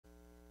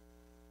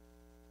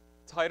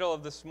title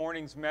of this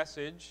morning's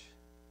message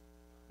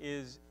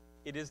is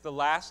It is the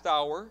Last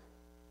Hour.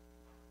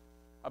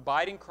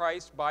 Abide in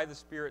Christ by the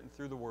Spirit and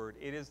through the Word.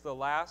 It is the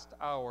last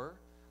hour.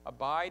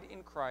 Abide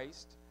in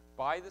Christ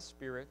by the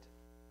Spirit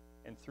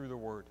and through the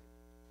Word.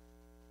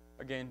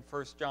 Again,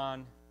 1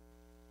 John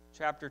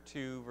chapter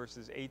 2,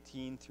 verses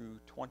 18 through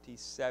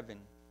 27.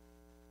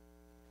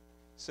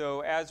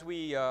 So as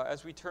we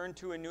turn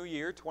to a new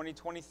year,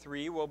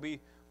 2023, we'll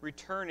be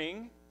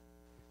returning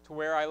to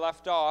where I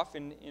left off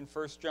in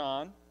 1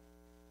 John.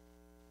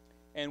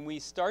 And we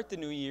start the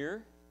new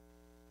year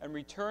and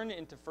return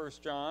into 1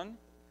 John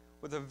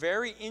with a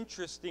very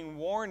interesting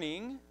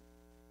warning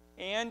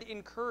and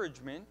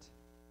encouragement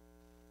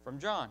from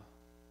John.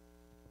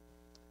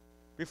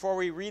 Before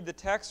we read the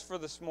text for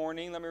this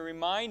morning, let me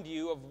remind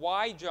you of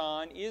why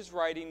John is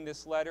writing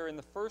this letter in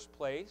the first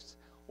place.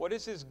 What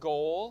is his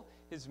goal,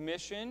 his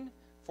mission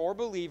for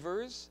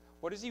believers?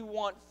 What does he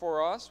want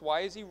for us?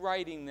 Why is he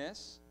writing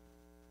this?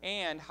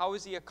 And how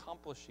is he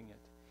accomplishing it?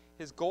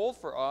 His goal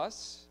for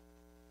us,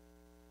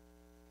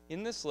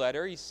 in this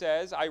letter, he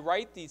says, I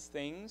write these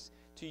things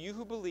to you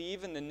who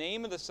believe in the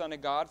name of the Son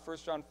of God, 1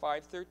 John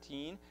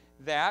 5:13,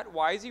 that,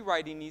 why is he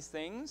writing these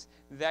things?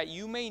 That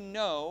you may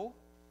know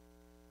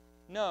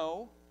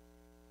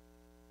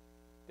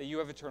that you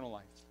have eternal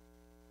life.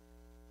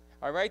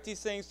 I write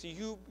these things to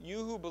you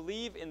who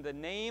believe in the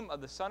name of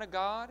the Son of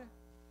God.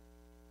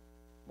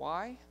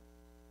 Why?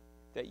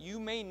 That you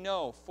may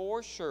know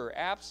for sure,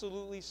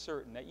 absolutely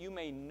certain, that you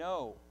may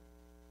know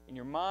in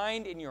your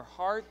mind, in your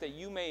heart, that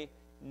you may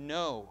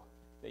know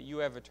that you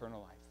have eternal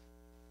life.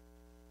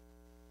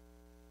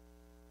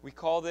 We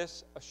call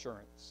this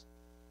assurance.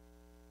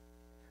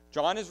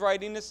 John is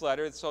writing this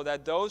letter so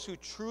that those who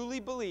truly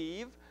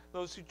believe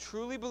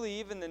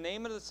in the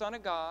name of the Son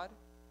of God,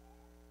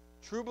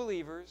 true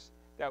believers,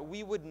 that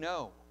we would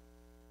know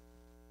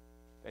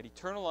that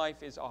eternal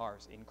life is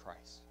ours in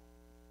Christ.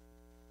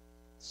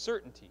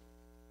 Certainty.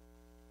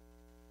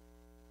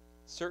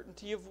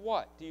 Certainty of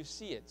what? Do you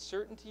see it?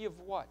 Certainty of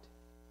what?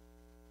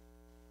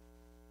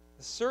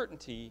 The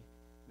certainty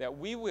that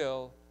we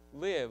will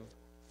live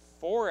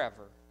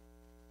forever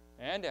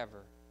and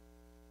ever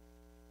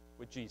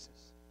with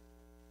Jesus.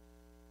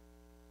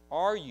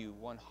 Are you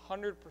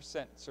 100%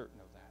 certain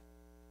of that?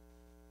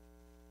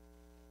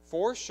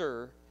 For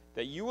sure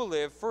that you will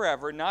live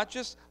forever, not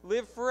just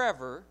live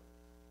forever,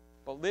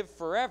 but live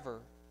forever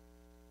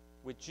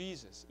with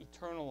Jesus,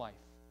 eternal life.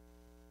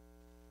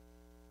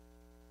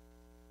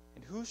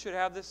 And who should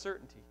have this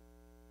certainty?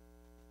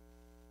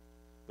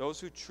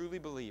 Those who truly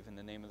believe in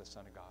the name of the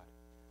Son of God.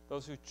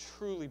 Those who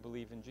truly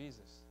believe in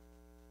Jesus.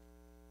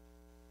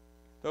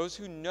 Those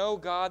who know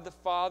God the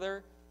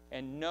Father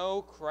and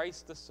know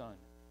Christ the Son.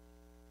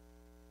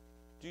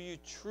 Do you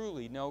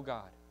truly know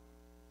God?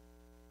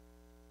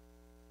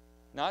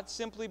 Not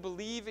simply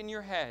believe in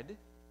your head.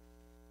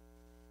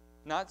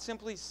 Not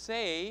simply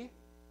say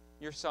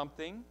you're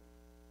something.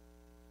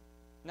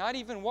 Not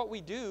even what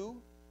we do.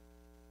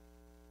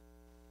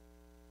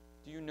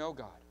 Do you know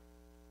God?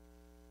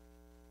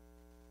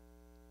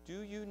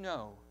 Do you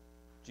know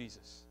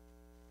Jesus?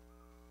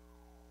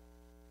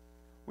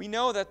 We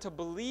know that to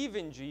believe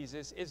in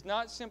Jesus is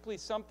not simply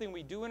something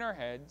we do in our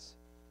heads,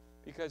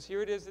 because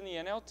here it is in the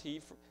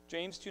NLT,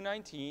 James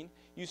 2:19,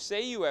 you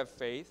say you have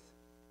faith.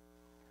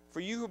 For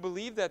you who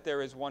believe that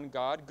there is one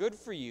God, good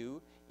for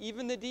you.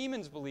 Even the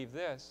demons believe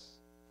this.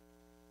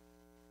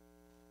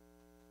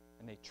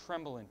 And they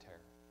tremble in terror.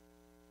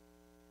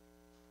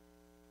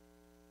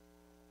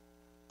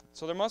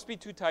 So there must be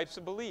two types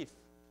of belief.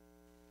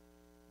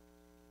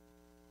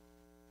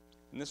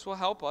 And this will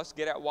help us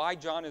get at why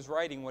John is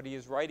writing what he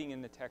is writing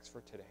in the text for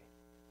today.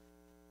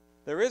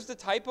 There is the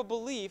type of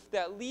belief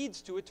that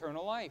leads to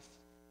eternal life.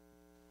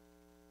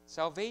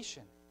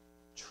 Salvation.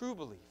 True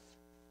belief.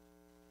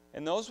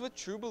 And those with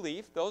true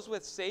belief, those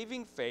with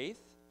saving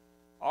faith,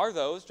 are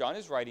those John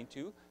is writing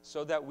to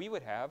so that we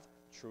would have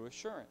true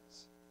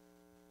assurance.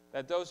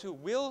 That those who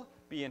will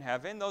be in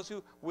heaven, those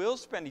who will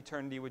spend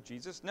eternity with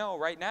Jesus, know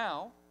right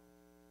now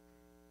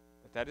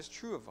that is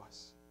true of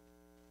us.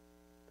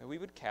 That we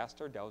would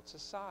cast our doubts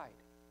aside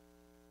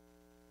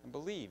and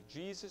believe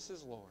Jesus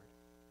is Lord.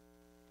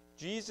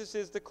 Jesus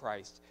is the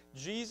Christ.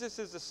 Jesus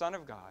is the Son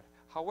of God.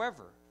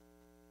 However,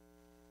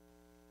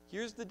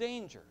 here's the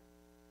danger.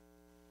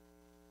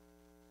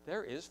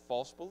 There is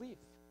false belief.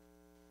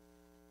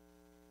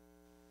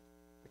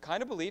 The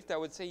kind of belief that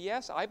would say,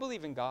 yes, I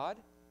believe in God.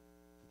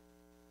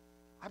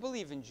 I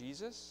believe in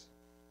Jesus.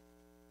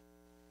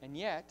 And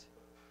yet,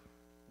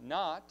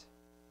 not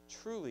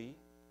truly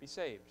be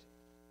saved.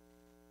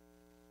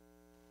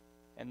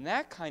 And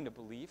that kind of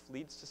belief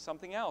leads to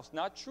something else.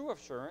 Not true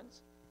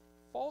assurance,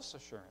 false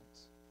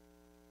assurance.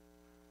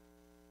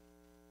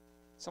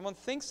 Someone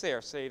thinks they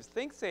are saved,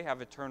 thinks they have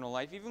eternal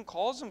life, even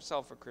calls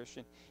himself a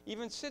Christian,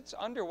 even sits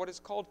under what is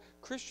called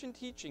Christian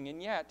teaching,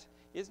 and yet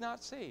is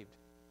not saved.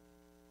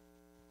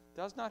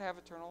 Does not have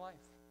eternal life.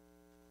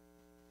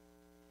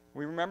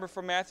 We remember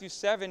from Matthew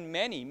 7,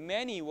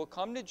 many will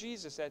come to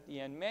Jesus at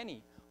the end.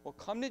 Many will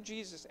come to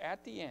Jesus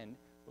at the end,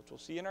 which we'll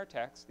see in our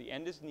text. The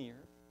end is near.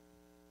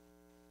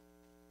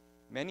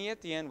 Many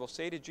at the end will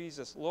say to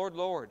Jesus, Lord,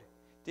 Lord,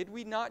 did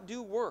we not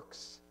do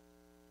works?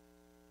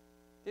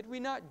 Did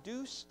we not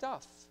do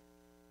stuff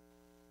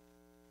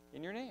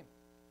in your name?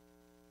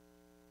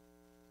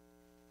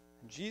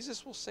 And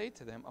Jesus will say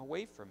to them,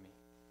 away from me.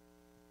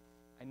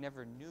 I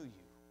never knew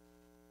you.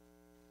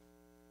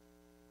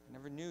 I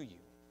never knew you.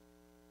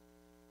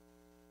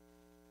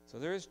 So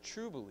there is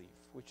true belief,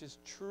 which is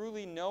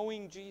truly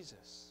knowing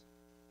Jesus,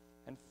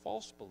 and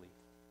false belief,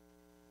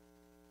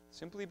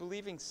 simply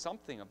believing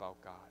something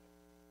about God,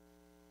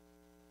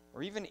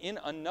 or even in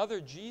another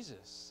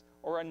Jesus,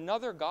 or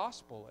another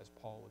gospel, as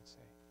Paul would say.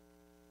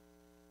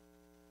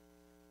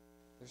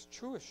 There's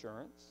true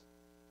assurance,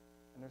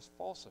 and there's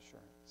false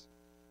assurance.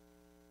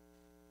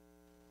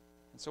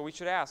 And so we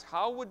should ask,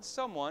 how would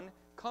someone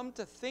come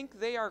to think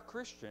they are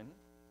Christian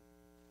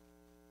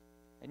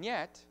and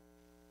yet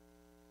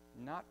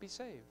not be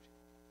saved?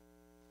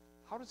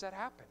 How does that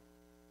happen?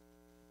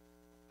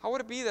 How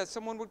would it be that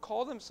someone would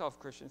call themselves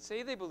Christian,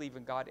 say they believe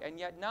in God, and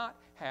yet not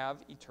have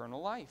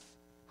eternal life?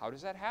 How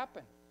does that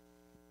happen?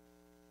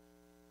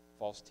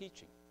 False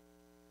teaching.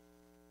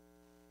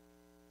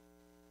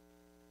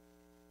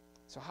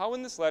 So how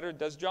in this letter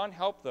does John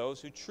help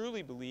those who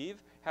truly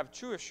believe, have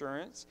true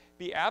assurance,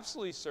 be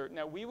absolutely certain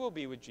that we will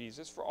be with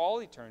Jesus for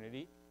all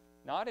eternity,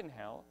 not in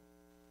hell?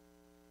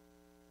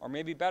 Or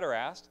maybe better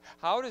asked,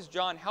 how does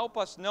John help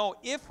us know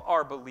if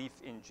our belief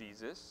in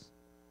Jesus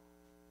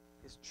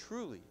is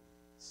truly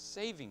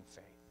saving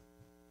faith,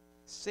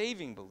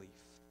 saving belief?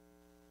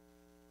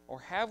 Or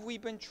have we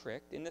been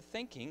tricked into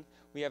thinking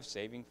we have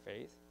saving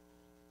faith?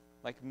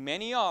 Like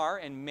many are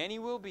and many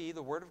will be,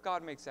 the Word of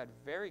God makes that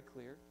very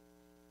clear.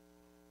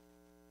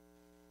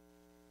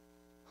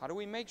 How do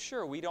we make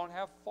sure we don't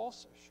have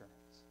false assurance?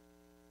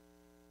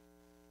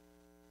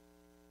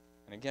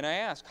 And again, I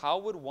ask, how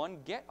would one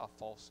get a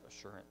false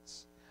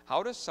assurance?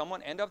 How does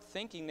someone end up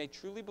thinking they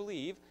truly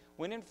believe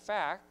when in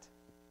fact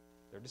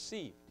they're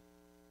deceived?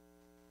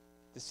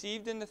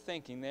 Deceived into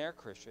thinking they are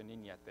Christian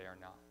and yet they are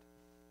not.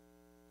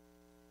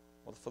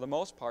 Well, for the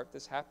most part,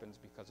 this happens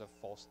because of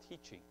false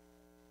teaching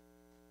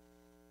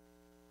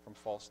from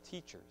false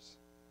teachers.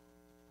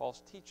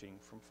 False teaching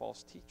from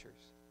false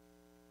teachers.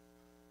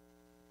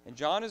 And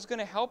John is going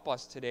to help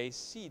us today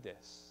see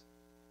this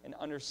and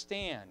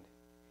understand,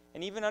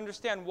 and even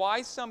understand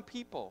why some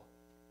people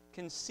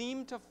can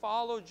seem to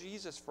follow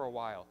Jesus for a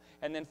while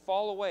and then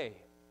fall away.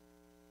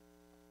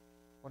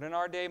 What in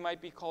our day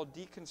might be called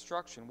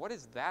deconstruction. What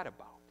is that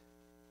about?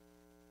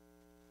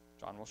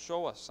 John will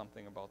show us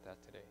something about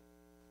that today.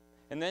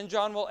 And then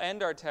John will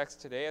end our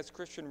text today, as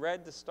Christian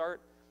read to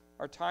start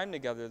our time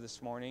together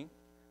this morning,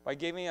 by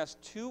giving us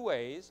two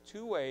ways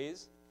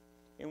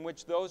in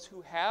which those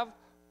who have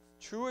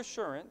true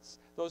assurance,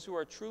 those who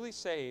are truly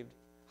saved,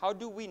 how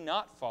do we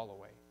not fall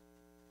away?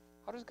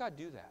 How does God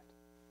do that?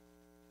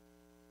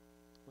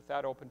 With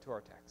that, open to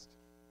our text.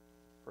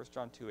 1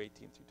 John 2:18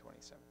 through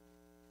 27.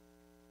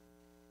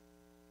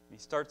 And he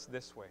starts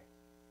this way.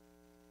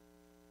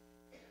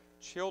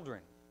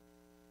 Children,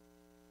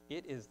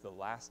 it is the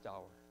last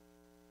hour.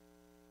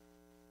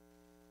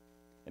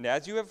 And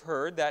as you have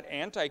heard that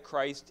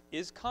Antichrist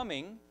is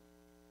coming,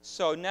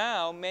 so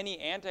now many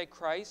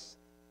Antichrists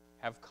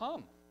have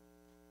come.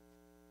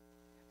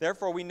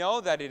 Therefore we know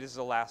that it is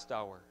the last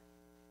hour.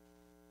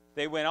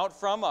 They went out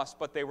from us,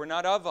 but they were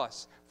not of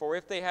us. For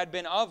if they had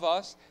been of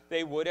us,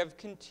 they would have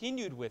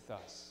continued with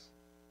us.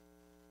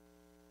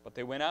 But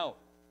they went out,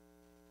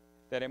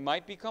 that it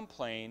might become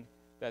plain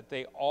that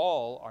they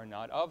all are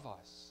not of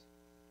us.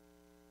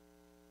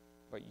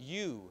 But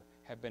you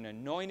have been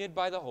anointed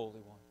by the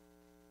Holy One.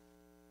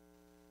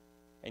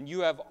 And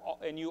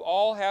you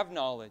all have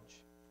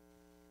knowledge.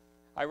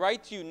 I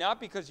write to you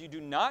not because you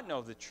do not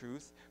know the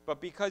truth,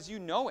 but because you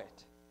know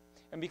it,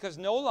 and because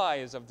no lie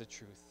is of the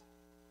truth.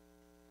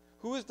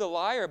 Who is the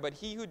liar but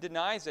he who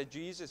denies that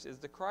Jesus is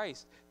the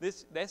Christ?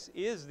 This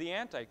is the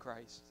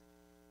Antichrist.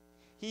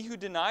 He who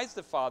denies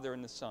the Father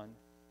and the Son.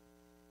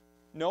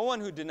 No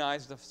one who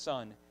denies the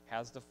Son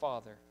has the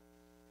Father.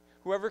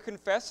 Whoever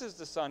confesses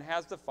the Son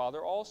has the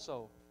Father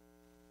also.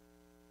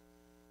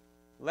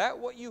 Let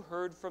what you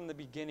heard from the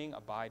beginning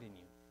abide in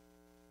you.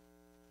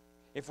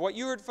 If what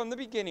you heard from the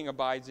beginning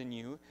abides in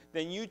you,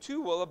 then you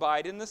too will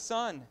abide in the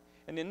Son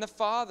and in the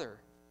Father.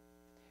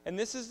 And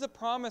this is the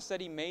promise that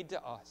he made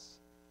to us,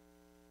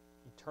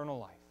 eternal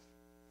life.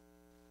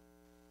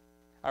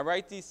 I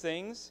write these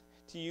things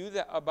to you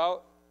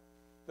about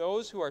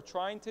those who are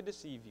trying to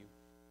deceive you.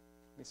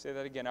 Let me say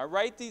that again. I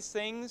write these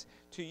things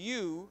to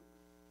you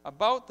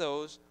about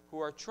those who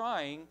are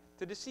trying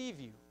to deceive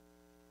you.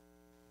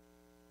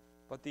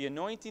 But the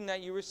anointing that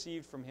you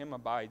received from him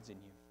abides in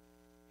you.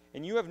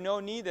 And you have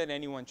no need that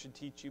anyone should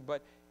teach you,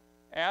 but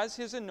as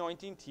his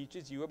anointing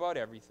teaches you about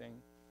everything,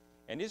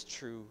 and is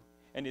true,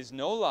 and is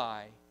no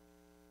lie,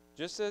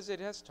 just as it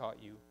has taught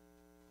you,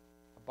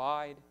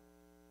 abide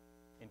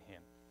in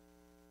him.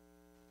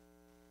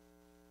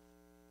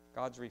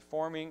 God's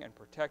reforming and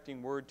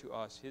protecting word to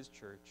us, his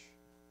church,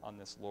 on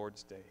this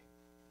Lord's Day.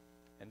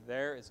 And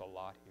there is a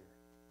lot here.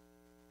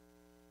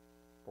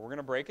 But we're going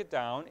to break it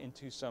down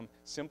into some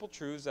simple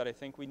truths that I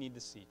think we need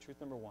to see. Truth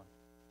number one,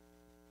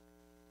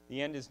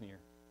 the end is near.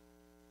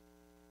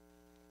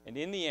 And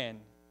in the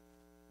end,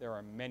 there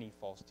are many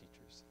false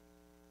teachers.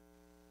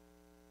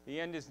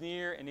 The end is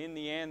near, and in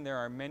the end, there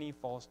are many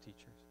false teachers.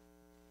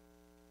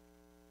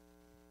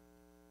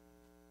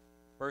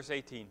 Verse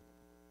 18.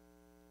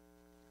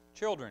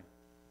 Children,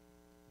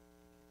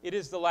 it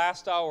is the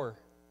last hour.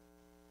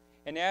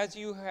 And as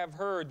you have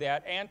heard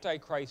that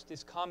Antichrist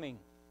is coming,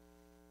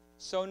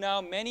 so now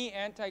many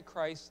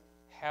Antichrists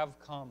have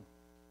come.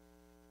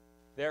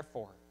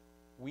 Therefore,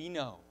 we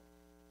know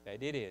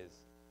that it is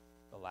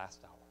the last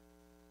hour.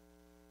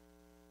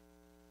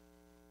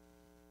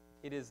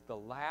 It is the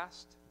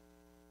last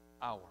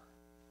hour.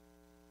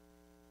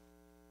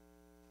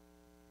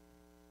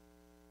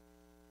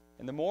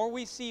 And the more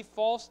we see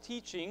false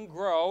teaching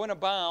grow and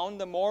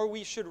abound, the more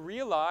we should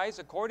realize,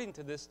 according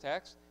to this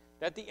text,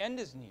 that the end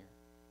is near.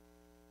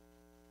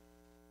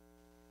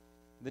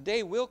 The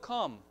day will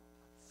come,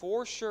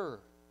 for sure.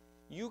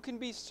 You can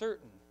be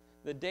certain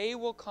the day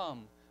will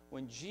come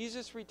when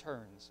Jesus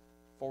returns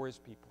for his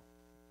people.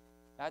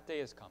 That day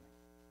is coming.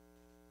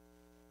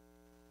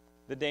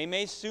 The day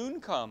may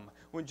soon come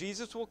when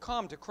Jesus will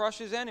come to crush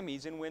his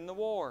enemies and win the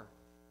war.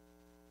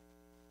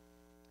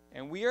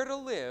 And we are to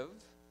live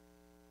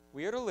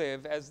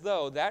as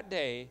though that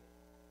day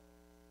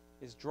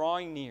is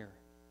drawing near,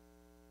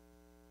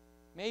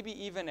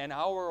 maybe even an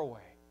hour away.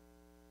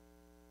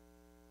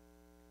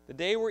 The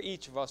day where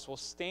each of us will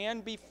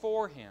stand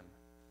before him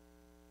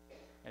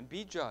and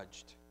be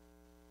judged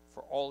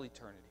for all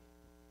eternity.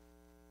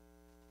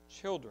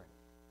 Children,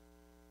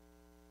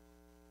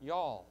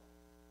 y'all,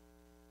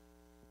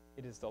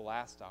 it is the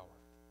last hour.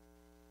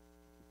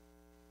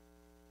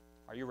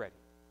 Are you ready?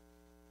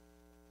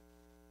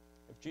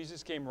 If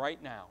Jesus came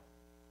right now,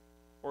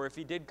 or if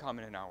he did come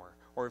in an hour,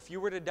 or if you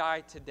were to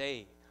die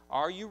today,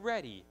 are you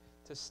ready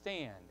to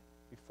stand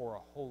before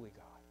a holy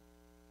God?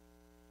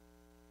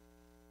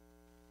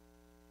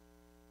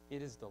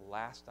 It is the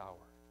last hour.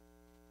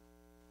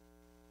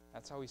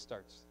 That's how he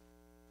starts.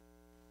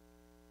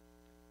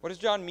 What does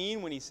John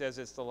mean when he says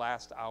it's the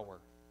last hour?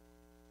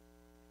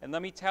 And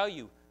let me tell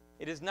you,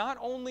 it is not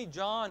only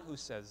John who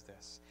says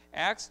this.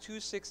 Acts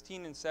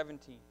 2:16 and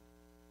 17.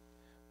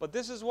 But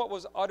this is what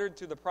was uttered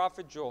through the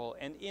prophet Joel,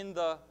 and in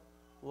the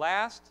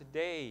last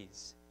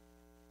days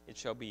it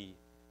shall be,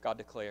 God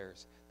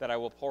declares, that I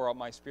will pour out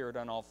my spirit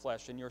on all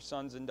flesh, and your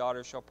sons and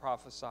daughters shall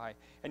prophesy,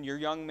 and your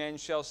young men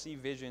shall see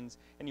visions,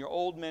 and your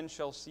old men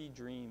shall see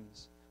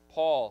dreams.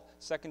 Paul,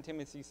 2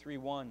 Timothy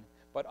 3:1.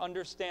 But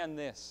understand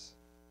this,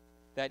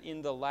 that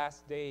in the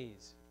last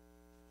days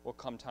will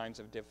come times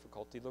of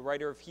difficulty. The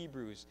writer of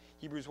Hebrews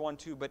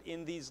 1:2, but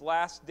in these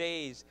last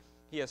days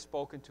he has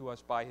spoken to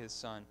us by his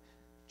Son.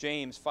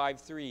 James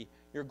 5:3,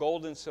 your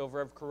gold and silver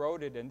have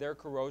corroded, and their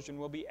corrosion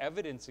will be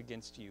evidence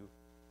against you,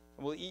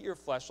 and will eat your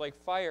flesh like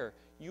fire.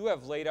 You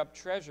have laid up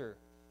treasure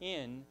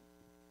in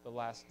the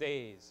last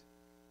days.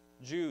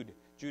 Jude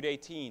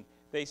 18,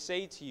 they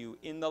say to you,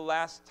 in the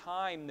last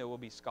time there will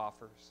be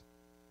scoffers,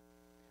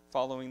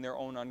 following their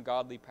own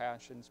ungodly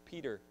passions.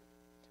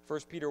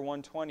 1 Peter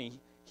 1:20,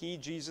 he,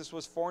 Jesus,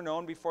 was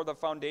foreknown before the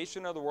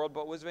foundation of the world,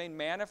 but was made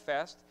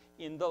manifest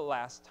in the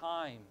last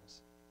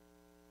times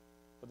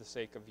for the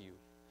sake of you.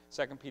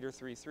 2 Peter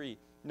 3:3,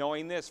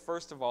 knowing this,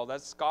 first of all,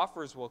 that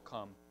scoffers will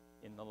come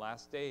in the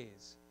last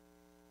days,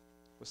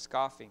 with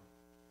scoffing,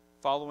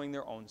 following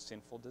their own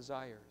sinful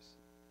desires.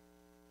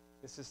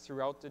 This is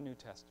throughout the New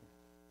Testament.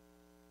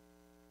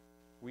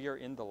 We are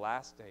in the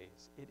last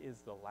days. It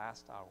is the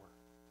last hour.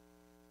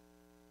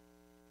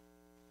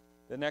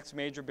 The next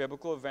major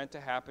biblical event to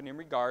happen in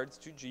regards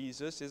to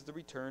Jesus is the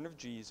return of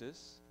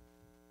Jesus.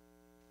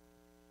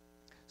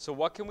 So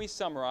what can we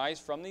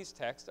summarize from these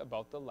texts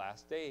about the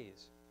last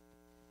days?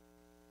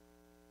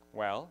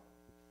 Well,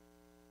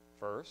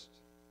 first,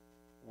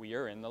 we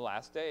are in the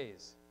last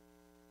days.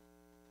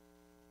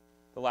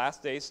 The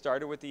last days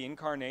started with the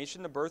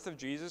incarnation, the birth of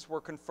Jesus,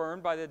 were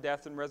confirmed by the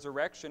death and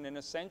resurrection and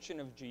ascension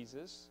of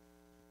Jesus,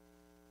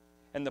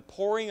 and the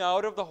pouring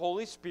out of the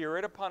Holy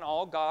Spirit upon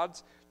all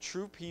God's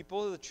true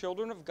people, the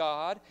children of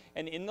God.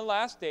 And in the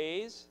last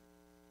days,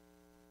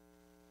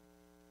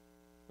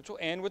 which will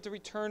end with the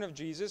return of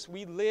Jesus,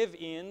 we live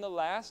in the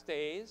last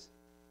days.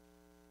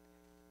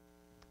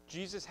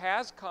 Jesus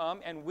has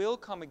come and will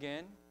come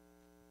again.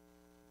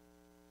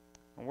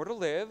 And we're to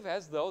live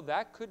as though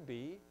that could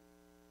be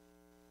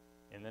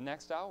in the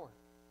next hour.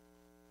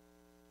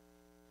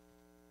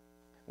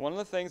 One of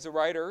the things the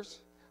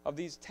writers of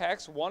these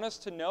texts want us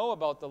to know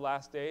about the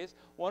last days,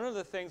 one of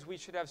the things we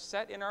should have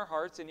set in our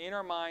hearts and in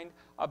our mind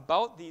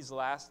about these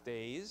last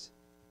days,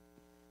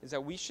 is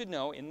that we should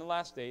know in the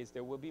last days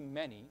there will be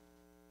many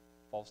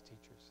false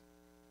teachers,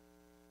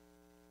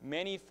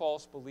 many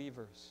false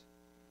believers,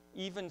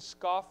 even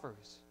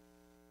scoffers.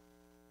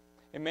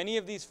 And many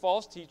of these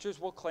false teachers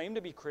will claim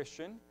to be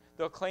Christian.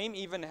 They'll claim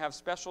even to have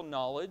special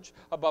knowledge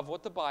above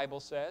what the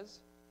Bible says,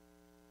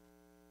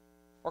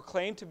 or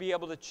claim to be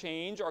able to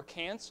change or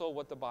cancel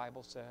what the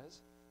Bible says.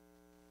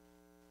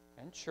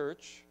 And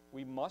church,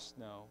 we must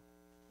know,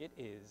 It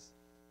is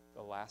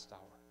the last hour.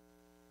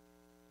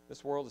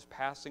 This world is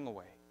passing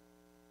away.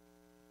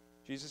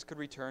 Jesus could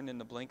return in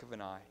the blink of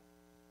an eye.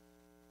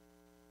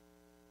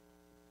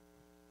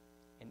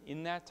 And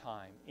in that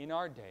time, in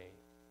our day,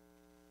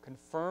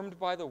 confirmed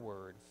by the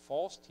word,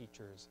 false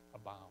teachers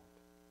abound.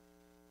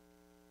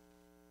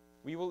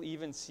 We will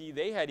even see,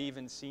 they had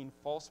even seen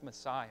false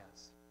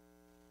messiahs.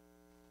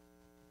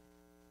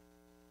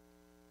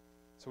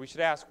 So we should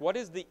ask, what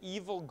is the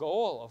evil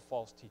goal of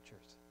false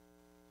teachers?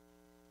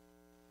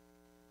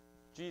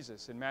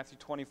 Jesus, in Matthew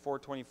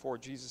 24:24,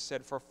 Jesus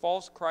said, "For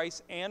false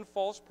Christs and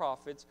false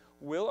prophets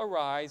will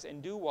arise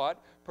and do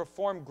what?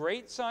 Perform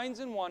great signs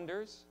and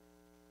wonders."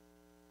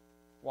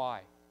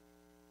 Why?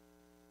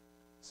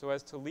 So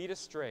as to lead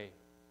astray,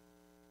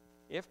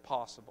 if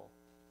possible,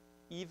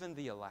 even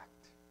the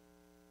elect.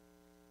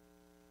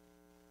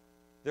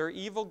 Their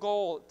evil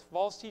goal,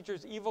 false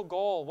teachers' evil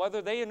goal,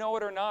 whether they know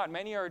it or not,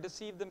 many are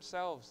deceived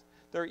themselves.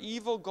 Their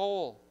evil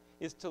goal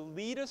is to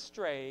lead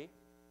astray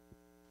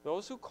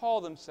those who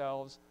call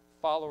themselves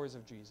followers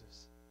of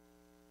Jesus.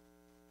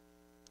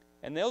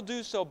 And they'll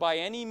do so by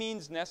any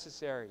means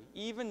necessary,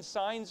 even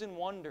signs and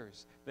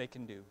wonders they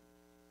can do.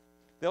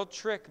 They'll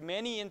trick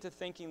many into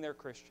thinking they're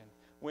Christian,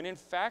 when in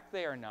fact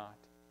they are not.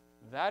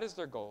 That is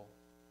their goal.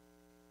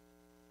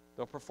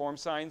 They'll perform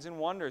signs and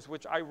wonders,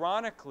 which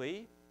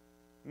ironically,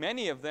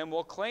 many of them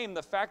will claim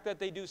the fact that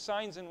they do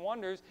signs and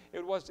wonders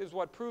is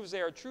what proves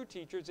they are true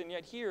teachers, and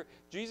yet here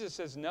Jesus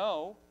says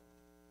no.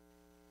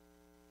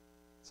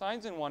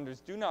 Signs and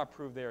wonders do not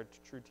prove they are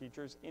true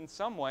teachers. In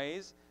some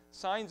ways,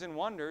 signs and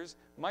wonders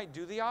might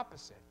do the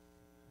opposite.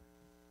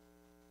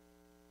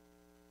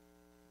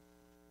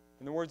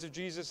 In the words of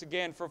Jesus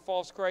again, "For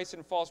false Christs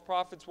and false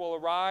prophets will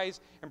arise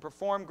and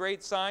perform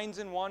great signs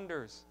and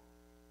wonders,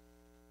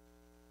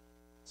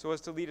 so as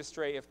to lead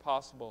astray, if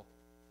possible,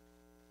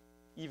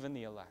 even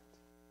the elect."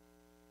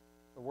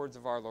 The words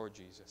of our Lord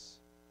Jesus,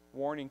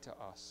 warning to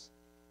us.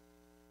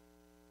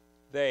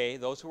 They,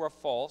 those who are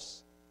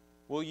false,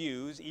 will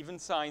use even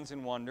signs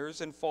and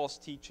wonders and false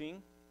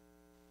teaching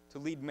to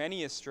lead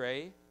many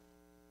astray.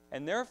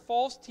 And their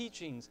false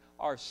teachings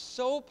are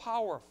so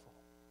powerful,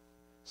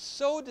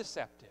 so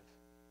deceptive,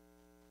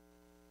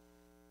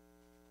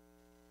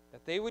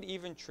 that they would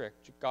even trick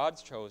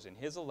God's chosen,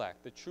 His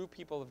elect, the true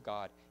people of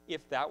God,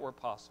 if that were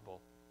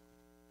possible.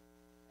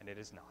 And it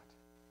is not.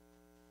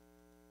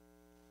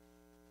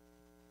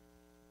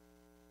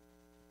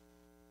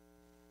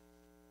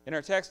 In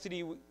our text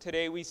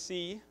today we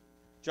see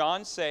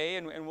John say,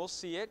 and we'll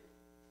see it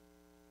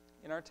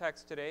in our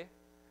text today,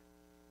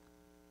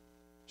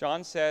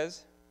 John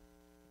says,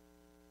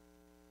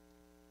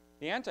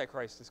 the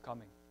Antichrist is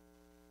coming.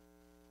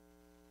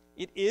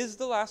 It is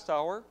the last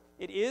hour.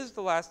 It is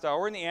the last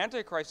hour, and the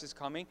Antichrist is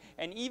coming.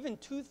 And even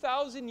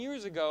 2,000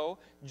 years ago,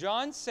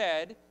 John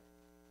said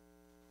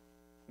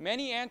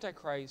many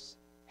Antichrists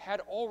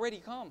had already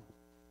come.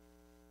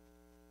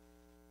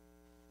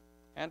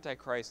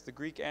 Antichrist, the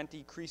Greek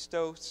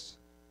antichristos.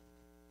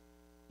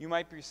 You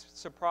might be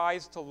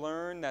surprised to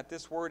learn that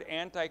this word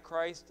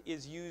Antichrist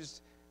is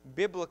used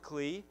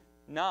biblically,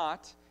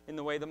 not in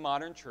the way the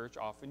modern church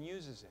often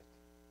uses it.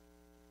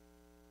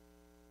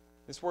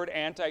 This word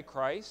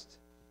Antichrist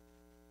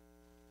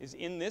is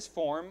in this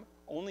form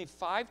only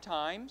 5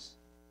 times,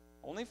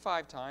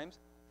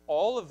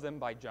 all of them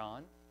by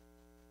John,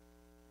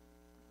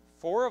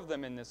 4 of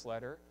them in this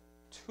letter,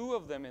 2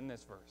 of them in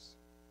this verse.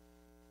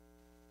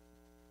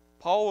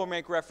 Paul will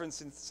make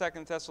reference in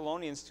 2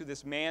 Thessalonians to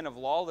this man of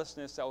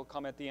lawlessness that will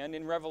come at the end.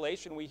 In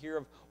Revelation, we hear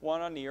of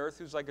one on the earth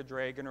who's like a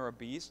dragon or a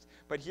beast.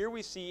 But here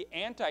we see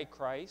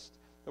Antichrist,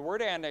 the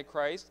word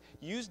Antichrist,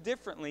 used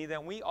differently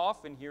than we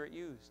often hear it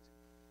used.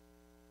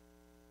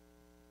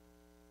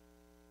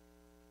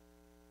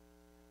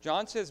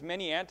 John says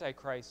many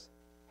Antichrists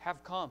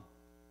have come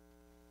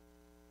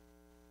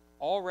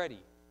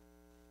already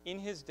in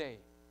his day.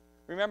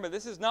 Remember,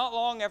 this is not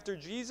long after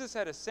Jesus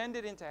had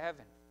ascended into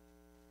heaven.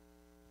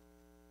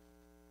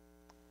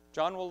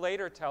 John will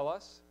later tell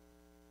us,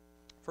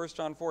 1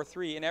 John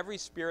 4:3, "And every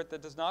spirit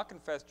that does not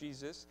confess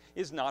Jesus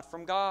is not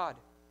from God."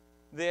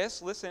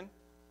 This, listen,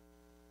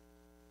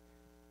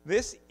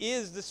 this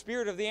is the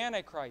spirit of the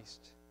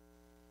Antichrist,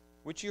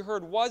 which you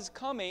heard was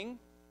coming,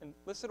 and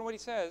listen to what he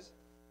says,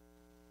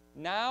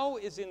 now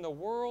is in the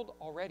world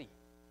already.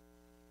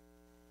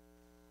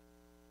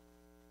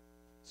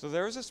 So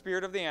there is a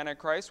spirit of the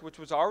Antichrist, which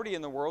was already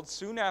in the world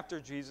soon after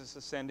Jesus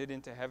ascended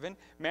into heaven.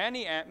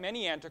 Many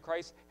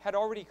Antichrists had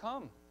already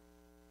come.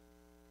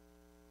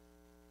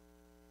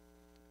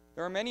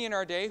 There are many in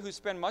our day who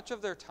spend much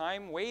of their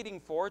time waiting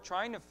for,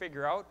 trying to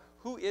figure out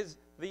who is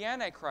the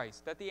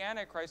Antichrist, that the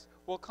Antichrist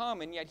will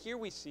come. And yet here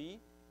we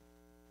see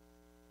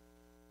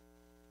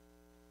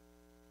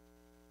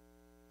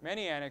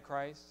many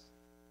Antichrists,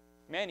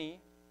 many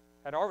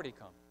had already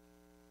come.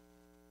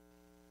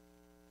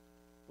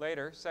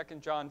 Later,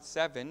 2 John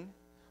 7,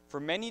 "For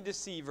many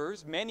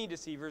deceivers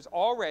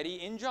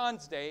already in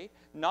John's day,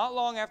 not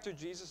long after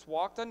Jesus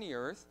walked on the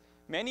earth,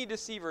 many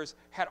deceivers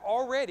had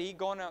already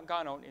gone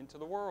out into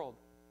the world."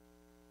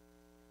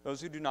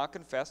 those who do not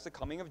confess the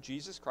coming of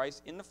Jesus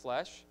Christ in the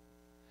flesh,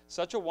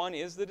 such a one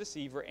is the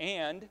deceiver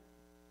and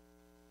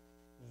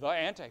the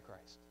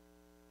Antichrist.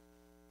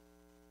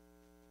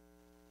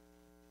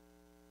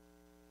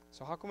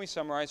 So how can we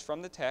summarize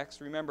from the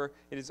text? Remember,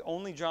 it is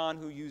only John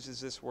who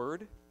uses this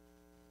word,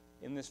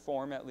 in this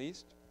form at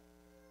least.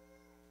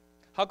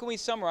 How can we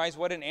summarize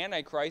what an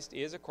Antichrist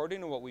is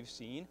according to what we've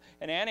seen?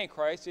 An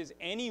Antichrist is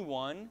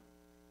anyone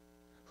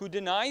who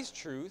denies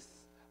truth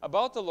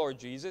about the Lord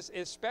Jesus,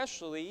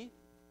 especially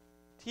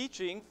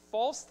teaching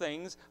false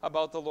things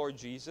about the Lord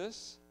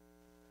Jesus.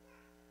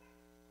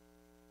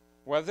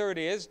 Whether it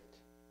is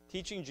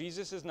teaching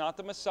Jesus is not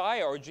the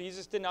Messiah, or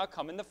Jesus did not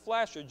come in the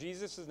flesh, or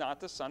Jesus is not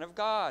the Son of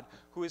God,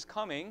 who is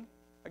coming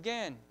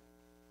again.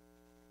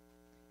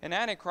 An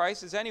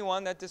Antichrist is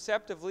anyone that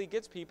deceptively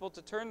gets people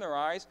to turn their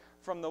eyes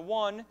from the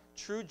one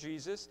true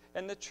Jesus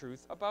and the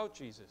truth about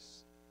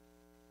Jesus.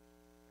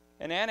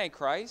 An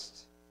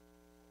Antichrist,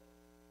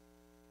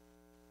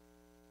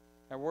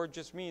 that word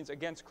just means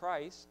against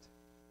Christ,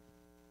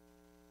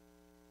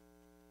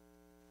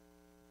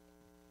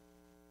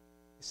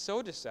 is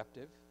so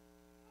deceptive.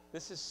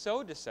 This is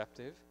so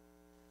deceptive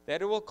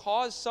that it will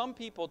cause some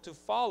people to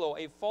follow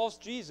a false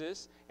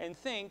Jesus and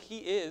think he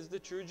is the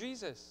true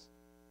Jesus.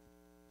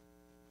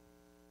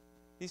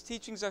 These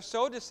teachings are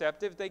so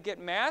deceptive, they get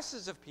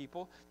masses of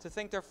people to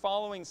think they're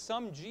following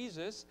some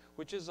Jesus,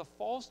 which is a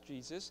false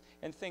Jesus,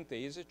 and think that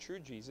he is a true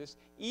Jesus,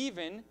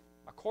 even,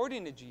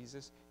 according to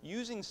Jesus,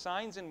 using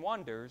signs and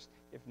wonders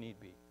if need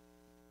be.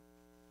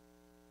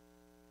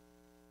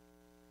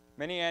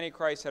 Many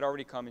antichrists had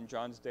already come in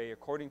John's day,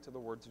 according to the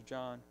words of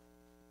John.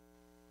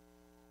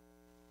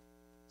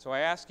 So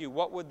I ask you,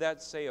 what would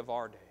that say of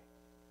our day?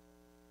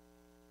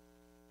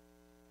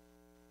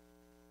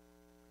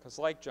 Because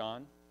like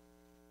John,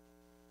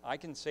 I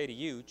can say to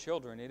you,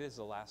 children, it is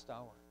the last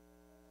hour.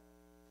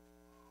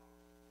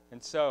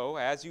 And so,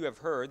 as you have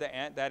heard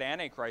that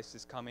Antichrist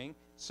is coming,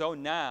 so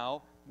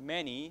now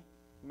many,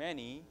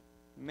 many,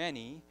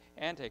 many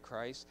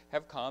Antichrists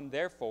have come.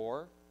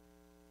 Therefore,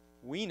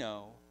 we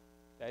know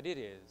that it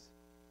is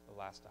the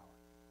last hour.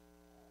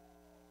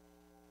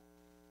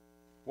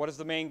 What is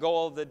the main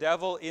goal of the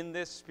devil in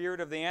this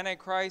spirit of the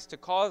Antichrist? To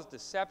cause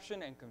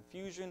deception and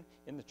confusion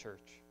in the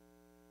church.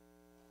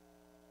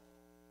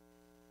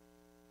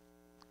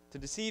 To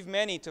deceive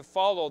many to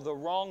follow the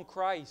wrong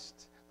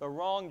Christ, the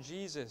wrong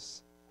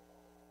Jesus.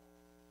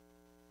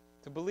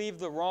 To believe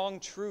the wrong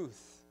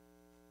truth.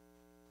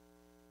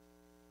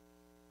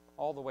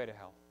 All the way to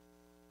hell.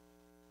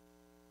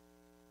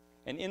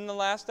 And in the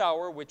last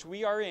hour, which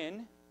we are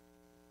in,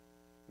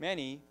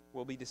 many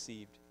will be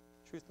deceived.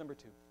 Truth number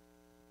 2.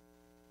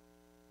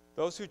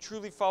 Those who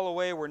truly fall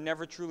away were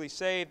never truly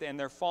saved, and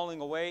their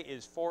falling away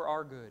is for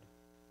our good.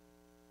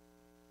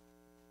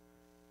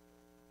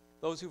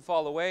 Those who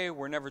fall away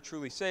were never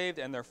truly saved,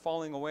 and their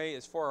falling away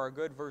is for our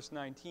good. Verse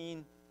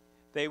 19,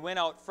 they went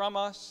out from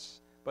us,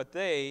 but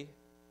they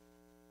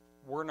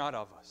were not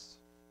of us.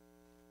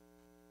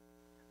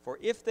 For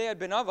if they had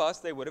been of us,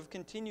 they would have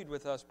continued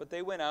with us, but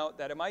they went out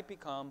that it might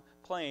become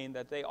plain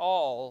that they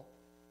all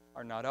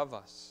are not of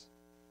us.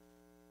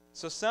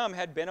 So some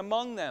had been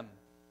among them.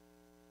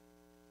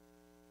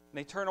 And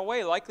they turn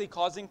away, likely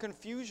causing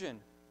confusion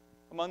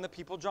among the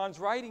people John's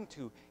writing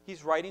to.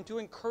 He's writing to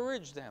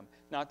encourage them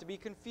not to be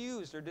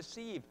confused or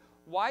deceived.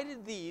 Why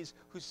did these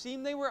who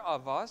seemed they were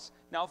of us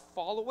now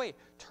fall away,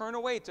 turn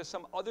away to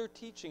some other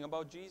teaching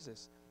about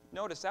Jesus?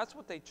 Notice that's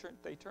what they turn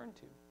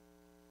to.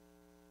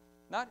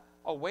 Not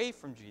away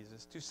from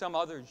Jesus, to some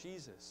other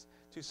Jesus,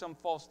 to some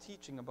false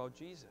teaching about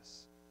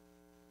Jesus.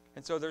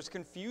 And so there's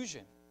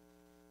confusion.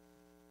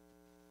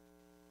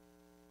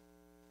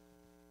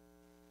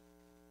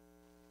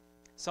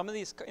 Some of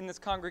these in this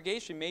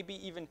congregation may be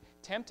even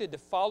tempted to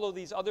follow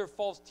these other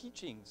false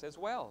teachings as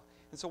well.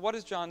 And so what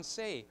does John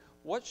say?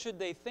 What should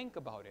they think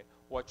about it?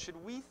 What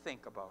should we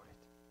think about it?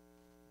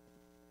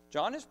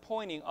 John is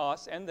pointing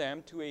us and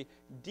them to a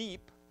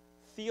deep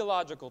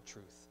theological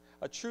truth,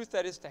 a truth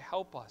that is to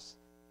help us,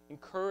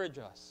 encourage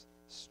us,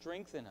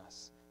 strengthen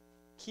us,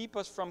 keep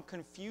us from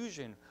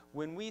confusion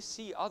when we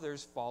see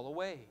others fall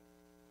away,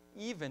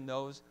 even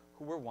those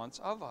who were once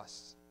of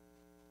us.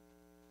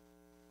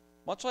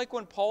 Much like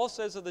when Paul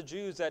says of the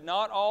Jews that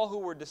not all who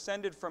were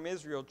descended from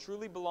Israel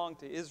truly belong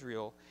to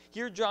Israel,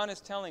 here John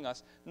is telling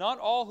us not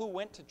all who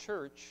went to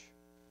church,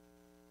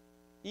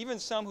 even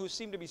some who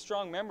seem to be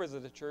strong members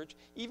of the church,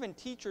 even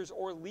teachers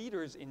or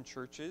leaders in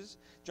churches,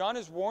 John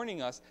is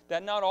warning us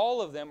that not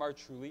all of them are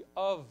truly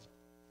of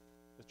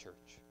the church.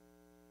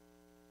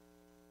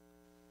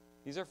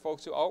 These are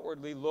folks who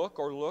outwardly look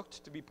or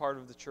looked to be part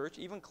of the church,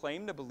 even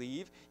claim to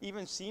believe,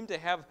 even seem to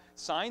have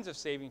signs of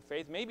saving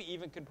faith, maybe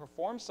even can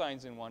perform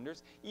signs and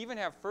wonders, even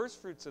have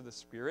first fruits of the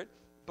Spirit,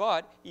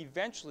 but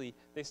eventually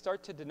they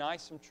start to deny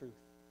some truth.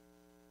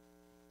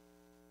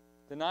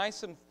 Deny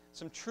some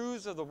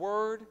truths of the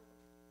Word,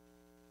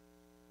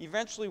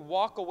 eventually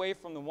walk away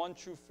from the one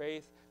true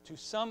faith to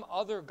some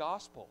other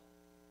gospel,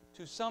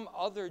 to some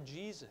other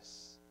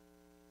Jesus,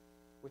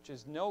 which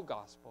is no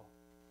gospel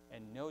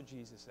and no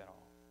Jesus at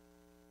all.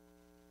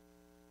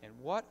 And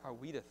what are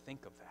we to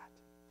think of that?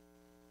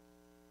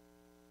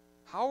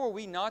 How are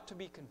we not to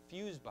be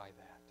confused by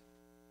that?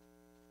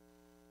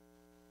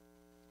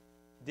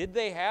 Did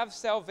they have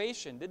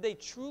salvation? Did they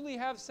truly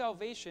have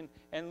salvation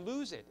and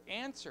lose it?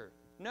 Answer,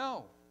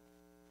 no.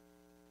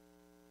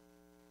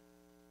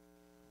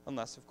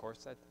 Unless, of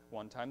course, at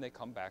one time they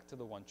come back to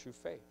the one true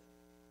faith.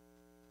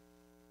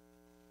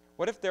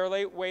 What if their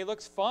way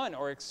looks fun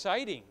or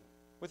exciting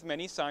with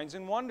many signs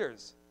and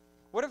wonders?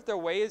 What if their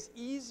way is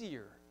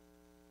easier?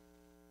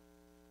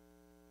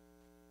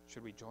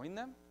 Should we join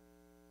them?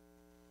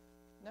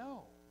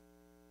 No.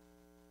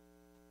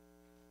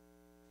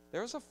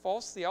 There's a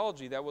false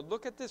theology that would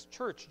look at this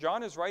church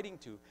John is writing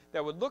to,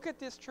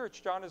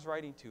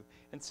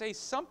 and say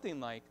something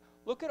like,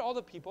 look at all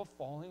the people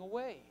falling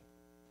away.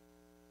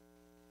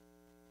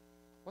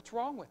 What's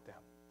wrong with them?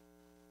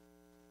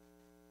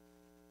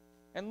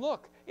 And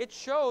look, it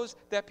shows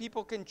that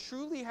people can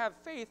truly have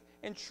faith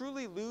and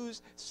truly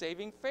lose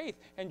saving faith.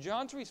 And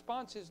John's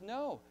response is,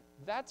 no,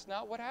 that's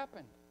not what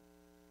happened.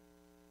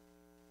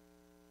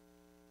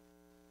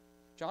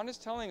 John is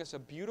telling us a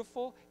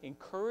beautiful,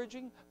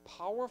 encouraging,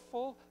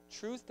 powerful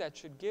truth that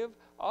should give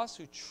us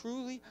who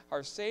truly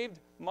are saved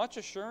much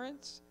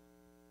assurance.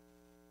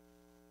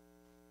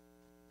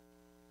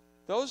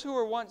 Those who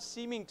were once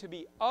seeming to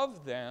be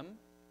of them,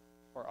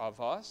 or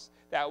of us,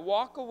 that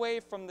walk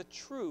away from the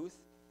truth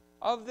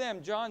of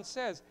them, John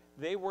says,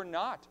 they were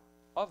not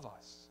of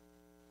us.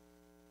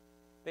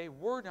 They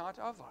were not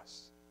of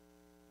us.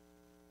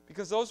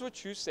 Because those with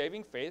true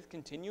saving faith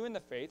continue in the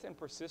faith and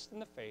persist in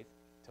the faith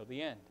till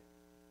the end.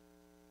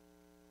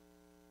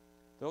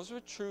 Those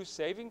with true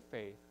saving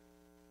faith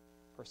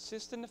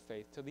persist in the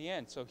faith till the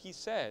end. So he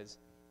says,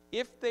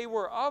 if they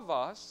were of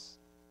us,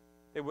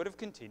 they would have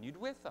continued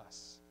with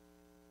us.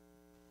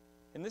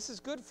 And this is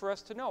good for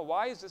us to know.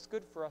 Why is this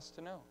good for us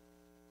to know?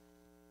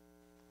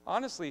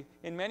 Honestly,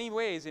 in many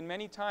ways, in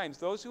many times,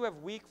 those who have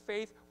weak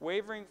faith,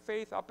 wavering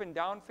faith, up and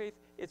down faith,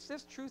 it's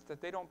this truth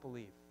that they don't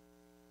believe.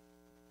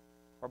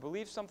 Or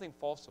believe something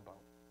false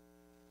about.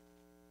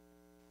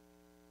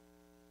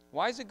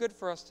 Why is it good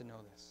for us to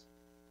know this?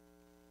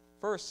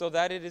 First, so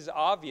that it is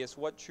obvious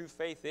what true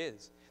faith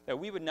is. That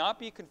we would not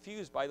be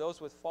confused by those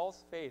with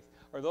false faith,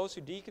 or those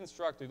who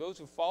deconstruct, or those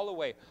who fall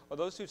away, or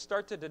those who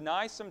start to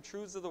deny some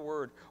truths of the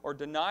Word, or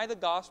deny the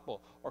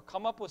gospel, or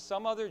come up with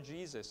some other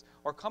Jesus,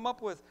 or come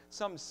up with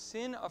some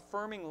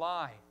sin-affirming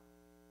lie.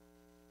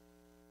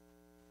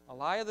 A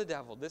lie of the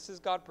devil. This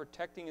is God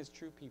protecting His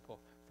true people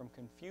from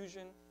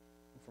confusion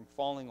and from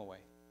falling away.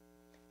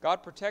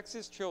 God protects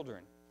His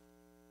children.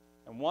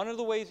 And one of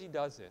the ways He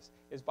does this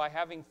is by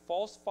having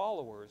false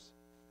followers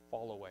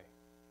fall away.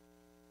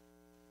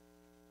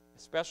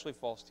 Especially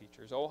false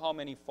teachers. Oh, how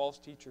many false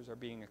teachers are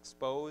being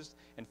exposed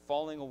and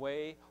falling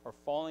away or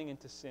falling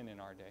into sin in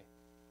our day.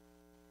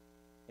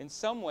 In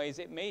some ways,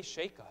 it may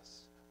shake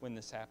us when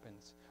this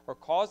happens or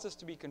cause us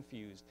to be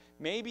confused.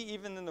 Maybe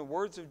even in the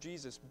words of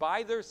Jesus,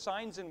 by their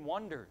signs and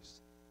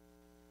wonders,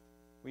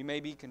 we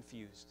may be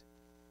confused.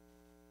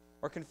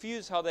 Or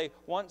confused how they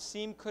once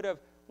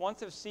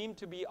have seemed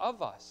to be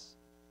of us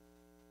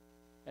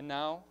and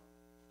now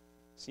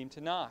seem to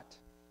not.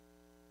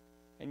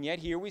 And yet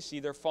here we see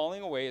their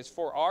falling away is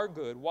for our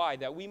good. Why?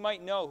 That we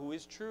might know who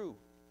is true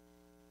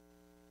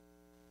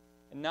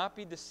and not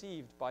be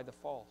deceived by the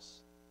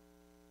false.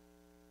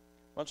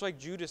 Much like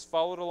Judas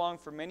followed along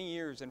for many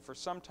years and for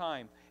some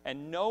time,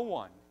 and no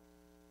one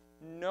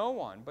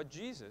but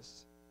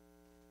Jesus,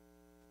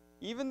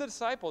 even the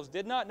disciples,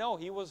 did not know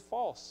he was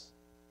false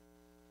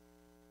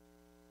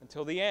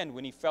until the end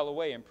when he fell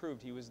away and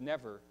proved he was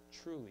never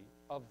truly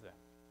of them.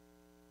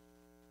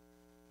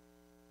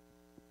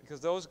 Because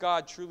those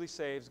God truly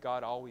saves,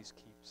 God always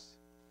keeps.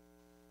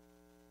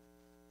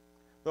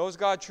 Those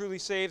God truly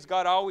saves,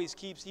 God always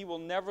keeps. He will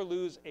never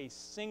lose a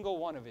single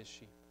one of His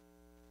sheep.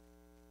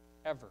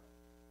 Ever.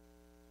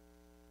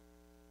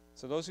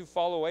 So those who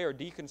fall away or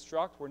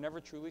deconstruct were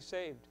never truly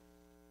saved.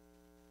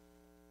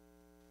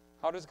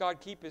 How does God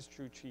keep His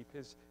true sheep,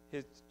 His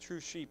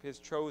true sheep, His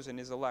chosen,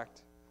 His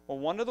elect? Well,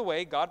 one of the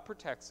ways God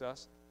protects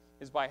us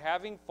is by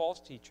having false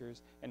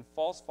teachers and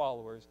false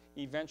followers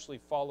eventually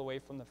fall away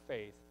from the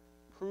faith,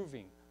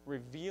 proving,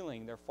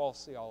 revealing their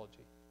false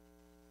theology,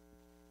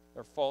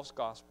 their false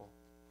gospel,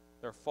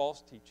 their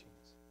false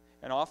teachings.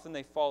 And often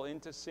they fall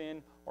into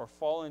sin or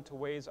fall into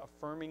ways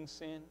affirming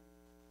sin,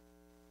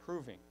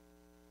 proving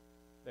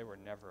they were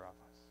never of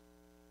us.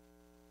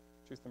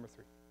 Truth number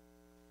 3.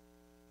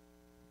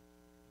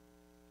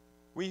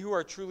 We who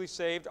are truly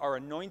saved are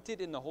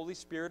anointed in the Holy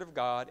Spirit of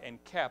God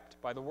and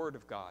kept by the Word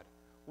of God.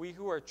 We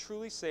who are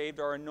truly saved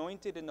are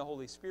anointed in the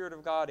Holy Spirit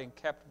of God and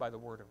kept by the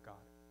Word of God.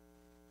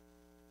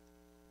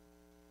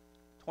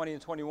 20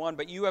 and 21,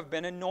 but you have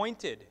been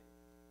anointed.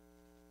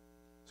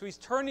 So he's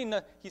turning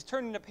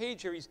the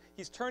page here.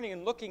 He's turning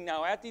and looking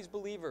now at these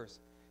believers,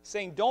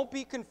 saying, don't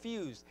be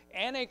confused.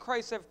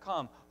 Antichrists have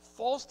come.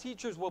 False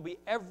teachers will be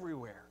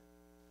everywhere.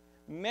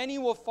 Many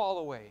will fall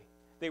away.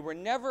 They were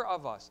never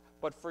of us.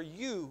 But for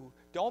you,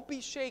 don't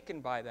be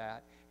shaken by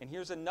that. And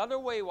here's another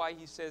way why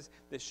he says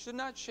this should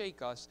not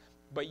shake us.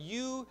 but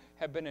you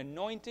have been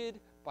anointed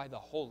by the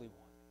Holy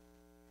One.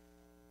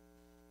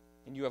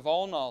 And you have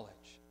all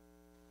knowledge.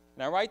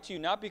 And I write to you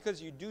not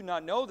because you do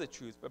not know the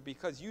truth, but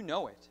because you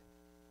know it,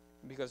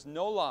 and because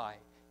no lie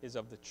is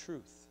of the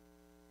truth.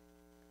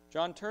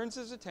 John turns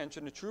his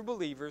attention to true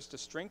believers to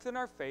strengthen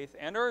our faith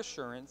and our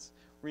assurance,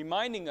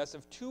 reminding us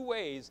of two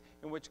ways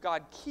in which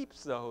God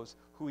keeps those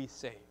who he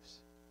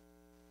saves.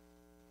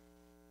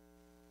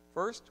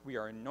 First, we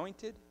are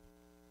anointed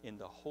in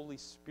the Holy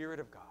Spirit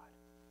of God.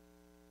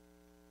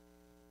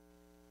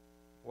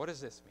 What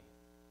does this mean?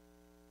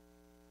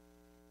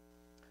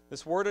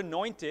 This word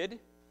anointed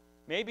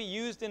may be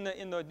used in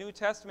the New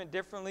Testament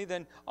differently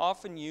than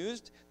often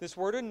used. This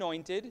word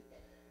anointed,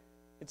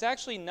 it's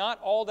actually not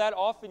all that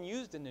often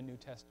used in the New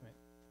Testament.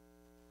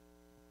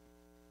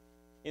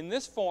 In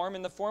this form,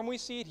 in the form we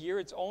see it here,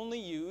 it's only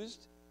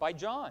used by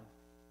John.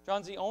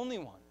 John's the only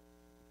one.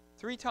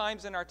 3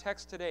 times in our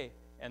text today,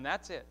 and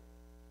that's it.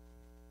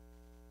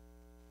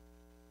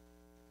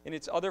 In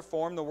its other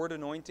form, the word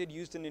anointed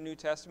used in the New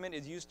Testament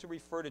is used to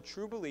refer to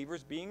true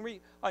believers being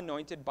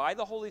anointed by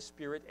the Holy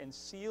Spirit and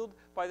sealed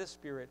by the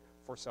Spirit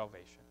for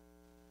salvation.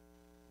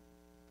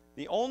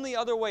 The only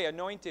other way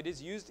anointed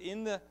is used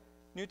in the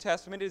New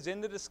Testament is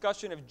in the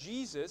discussion of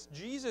Jesus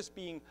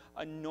being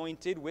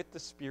anointed with the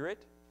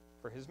Spirit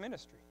for his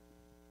ministry.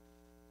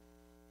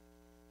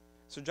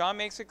 So John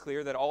makes it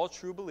clear that all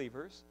true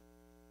believers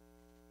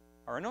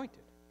are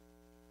anointed.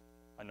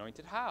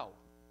 Anointed how?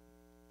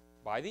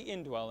 By the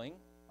indwelling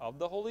of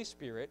the Holy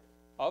Spirit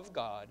of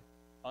God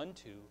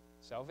unto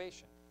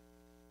salvation.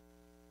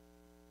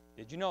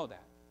 Did you know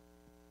that?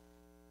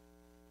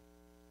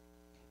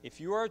 If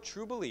you are a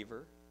true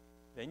believer,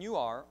 then you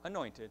are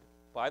anointed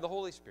by the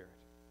Holy Spirit.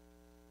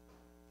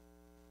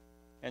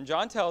 And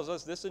John tells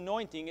us this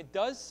anointing, it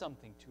does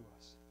something to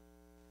us.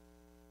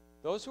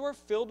 Those who are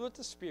filled with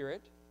the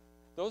Spirit,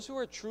 those who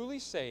are truly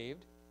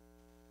saved,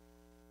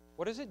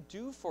 what does it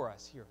do for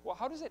us here? Well,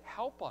 how does it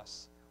help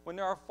us when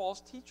there are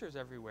false teachers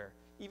everywhere,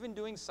 even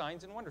doing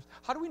signs and wonders?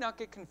 How do we not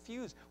get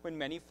confused when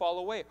many fall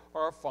away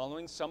or are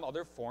following some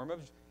other form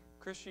of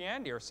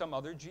Christianity or some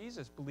other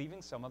Jesus,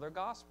 believing some other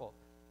gospel?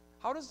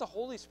 How does the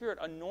Holy Spirit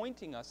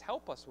anointing us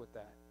help us with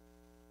that?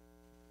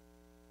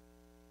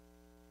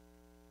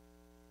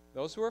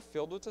 Those who are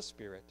filled with the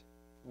Spirit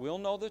will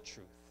know the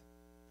truth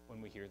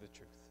when we hear the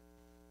truth.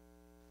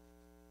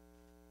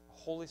 The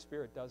Holy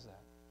Spirit does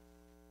that.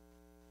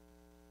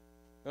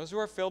 Those who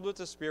are filled with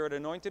the Spirit,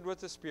 anointed with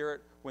the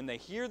Spirit, when they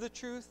hear the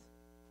truth,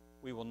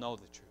 we will know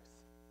the truth.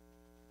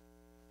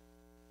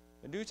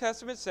 The New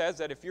Testament says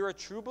that if you're a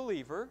true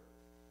believer,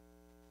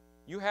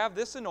 you have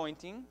this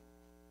anointing,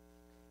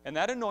 and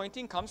that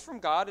anointing comes from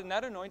God, and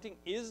that anointing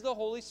is the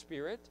Holy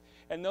Spirit.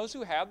 And those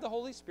who have the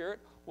Holy Spirit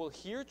will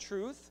hear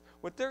truth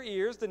with their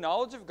ears, the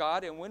knowledge of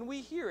God, and when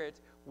we hear it,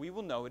 we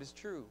will know it is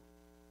true.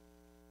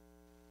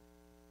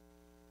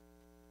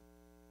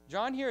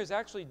 John here is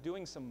actually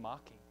doing some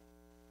mocking.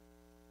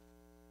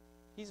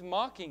 He's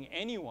mocking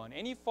anyone,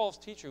 any false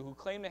teacher who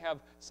claim to have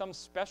some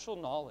special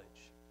knowledge.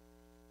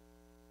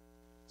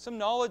 Some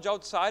knowledge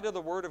outside of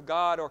the Word of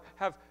God, or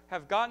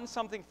have gotten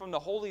something from the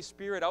Holy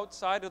Spirit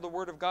outside of the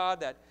Word of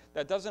God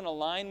that doesn't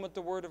align with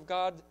the Word of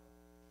God,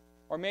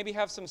 or maybe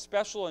have some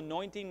special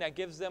anointing that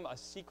gives them a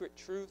secret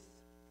truth.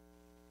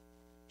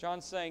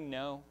 John's saying,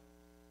 no,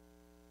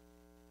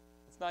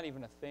 it's not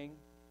even a thing.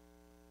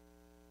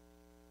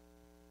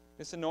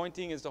 This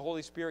anointing is the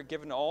Holy Spirit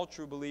given to all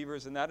true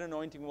believers, and that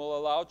anointing will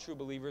allow true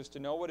believers to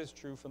know what is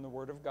true from the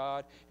Word of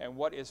God and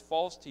what is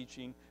false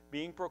teaching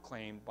being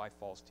proclaimed by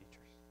false teachers.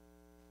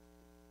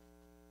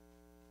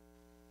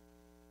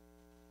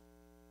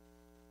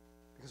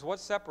 Because what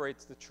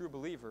separates the true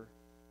believer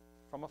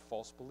from a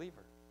false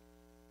believer?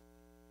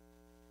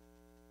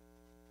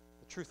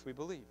 The truth we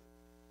believe.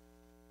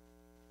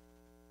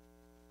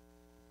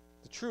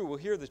 The true will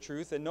hear the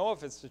truth and know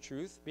if it's the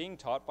truth being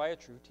taught by a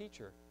true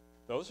teacher.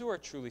 Those who are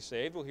truly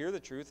saved will hear the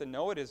truth and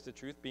know it is the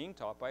truth being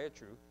taught by a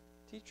true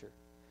teacher.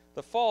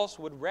 The false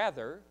would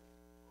rather,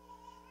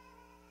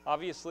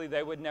 obviously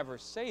they would never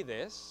say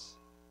this,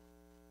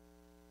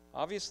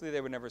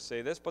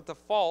 but the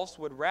false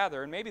would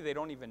rather, and maybe they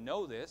don't even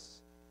know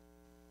this,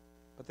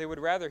 but they would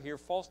rather hear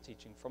false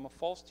teaching from a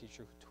false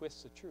teacher who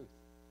twists the truth.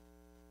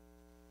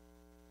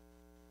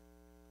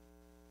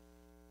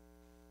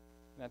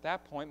 And at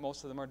that point,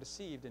 most of them are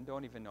deceived and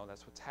don't even know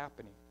that's what's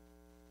happening.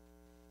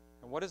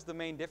 And what is the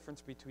main difference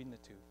between the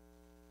two?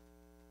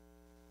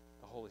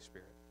 The Holy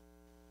Spirit.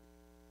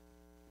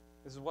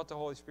 This is what the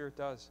Holy Spirit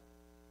does.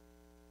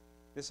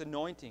 This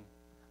anointing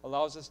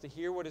allows us to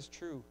hear what is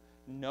true,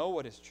 know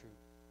what is true,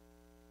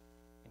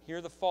 and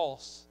hear the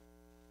false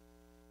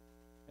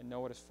and know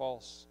what is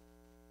false.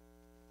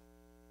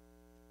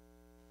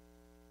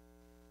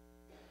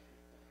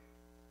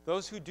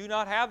 Those who do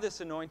not have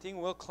this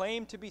anointing will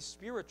claim to be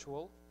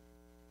spiritual,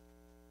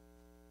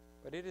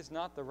 but it is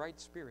not the right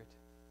spirit.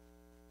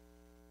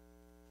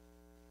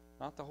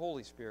 Not the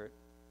Holy Spirit.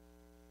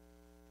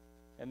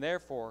 And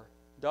therefore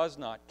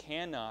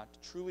cannot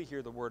truly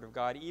hear the Word of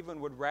God, even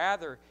would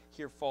rather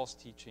hear false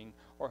teaching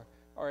or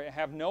or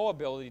have no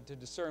ability to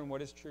discern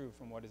what is true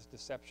from what is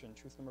deception.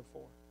 Truth number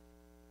 4.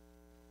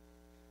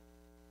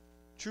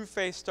 True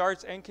faith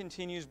starts and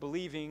continues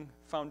believing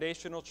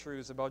foundational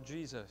truths about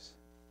Jesus.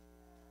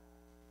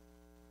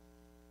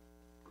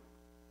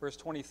 Verse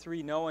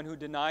 23, no one who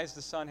denies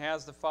the Son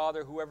has the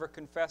Father. Whoever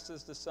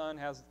confesses the Son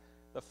has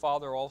the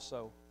Father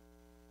also.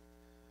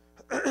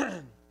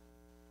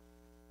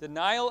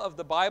 Denial of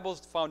the Bible's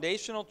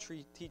foundational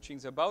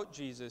teachings about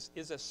Jesus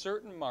is a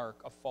certain mark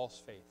of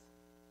false faith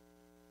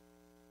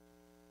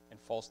and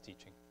false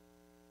teaching.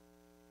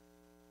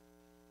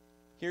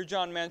 Here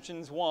John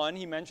mentions one.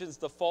 He mentions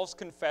the false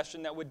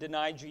confession that would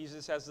deny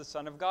Jesus as the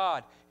Son of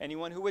God.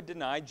 Anyone who would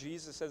deny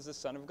Jesus as the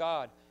Son of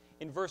God.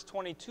 In verse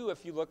 22,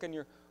 if you look in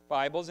your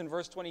Bibles, in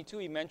verse 22,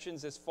 he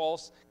mentions this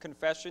false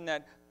confession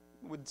that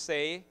would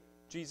say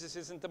Jesus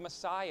isn't the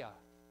Messiah.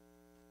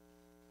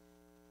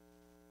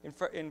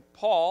 In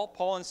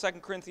Paul in 2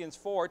 Corinthians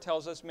 4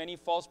 tells us many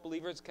false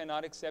believers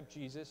cannot accept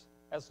Jesus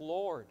as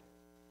Lord.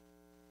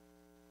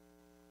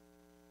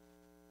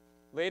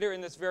 Later in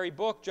this very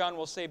book, John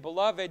will say,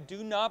 beloved,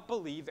 do not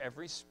believe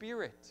every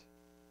spirit,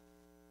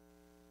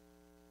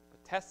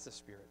 but test the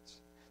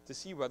spirits to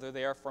see whether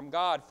they are from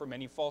God, for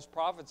many false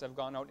prophets have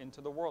gone out into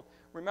the world.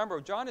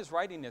 Remember, John is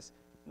writing this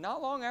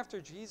not long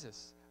after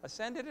Jesus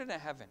ascended into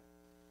heaven.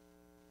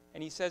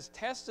 And he says,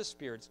 test the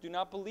spirits, do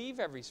not believe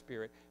every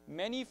spirit.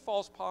 Many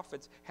false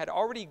prophets had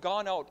already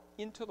gone out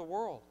into the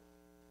world.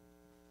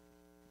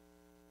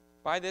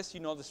 By this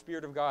you know the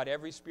Spirit of God.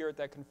 Every spirit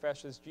that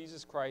confesses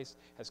Jesus Christ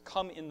has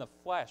come in the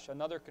flesh.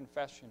 Another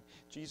confession.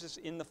 Jesus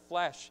in the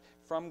flesh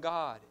from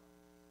God.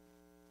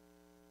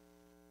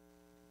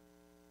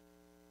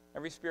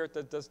 Every spirit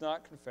that does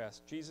not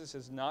confess Jesus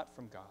is not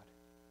from God.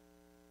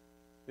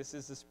 This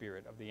is the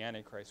spirit of the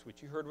Antichrist,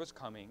 which you heard was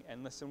coming.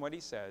 And listen what he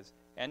says.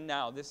 And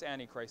now, this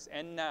Antichrist,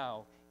 and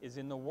now is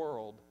in the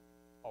world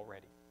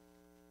already.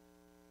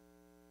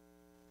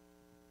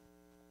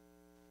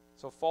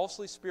 So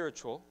falsely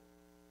spiritual,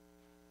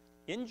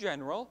 in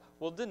general,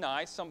 will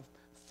deny some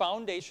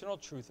foundational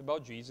truth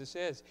about Jesus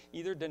is.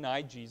 Either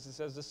deny Jesus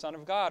as the Son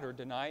of God, or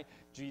deny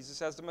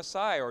Jesus as the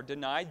Messiah, or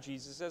deny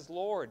Jesus as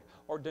Lord,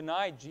 or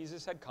deny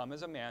Jesus had come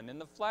as a man in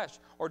the flesh,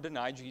 or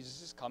deny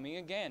Jesus is coming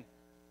again.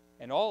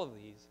 And all of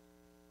these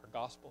are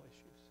gospel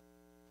issues.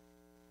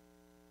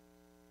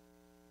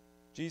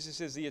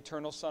 Jesus is the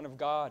eternal Son of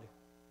God.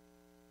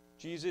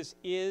 Jesus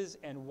is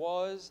and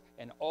was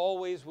and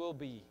always will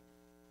be.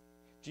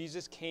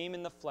 Jesus came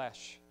in the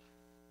flesh.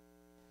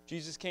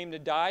 Jesus came to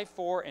die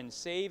for and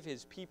save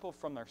his people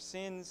from their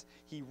sins.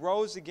 He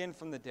rose again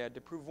from the dead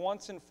to prove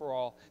once and for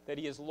all that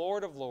he is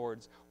Lord of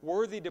lords,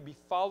 worthy to be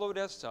followed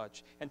as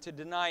such, and to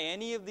deny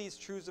any of these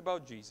truths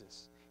about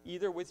Jesus,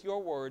 either with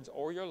your words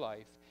or your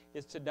life,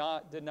 is to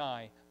not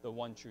deny the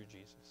one true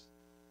Jesus,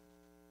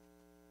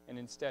 and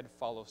instead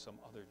follow some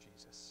other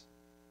Jesus.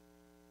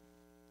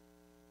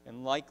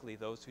 And likely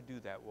those who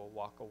do that will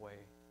walk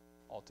away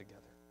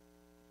altogether.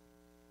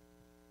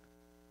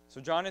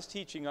 So John is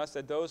teaching us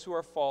that those who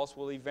are false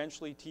will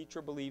eventually teach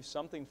or believe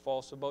something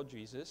false about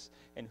Jesus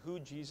and who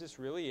Jesus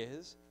really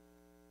is.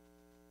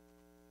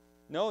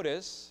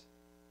 Notice,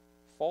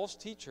 false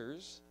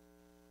teachers,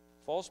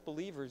 false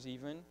believers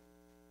even,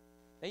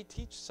 they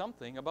teach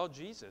something about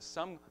Jesus,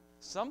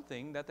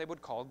 something that they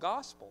would call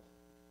gospel.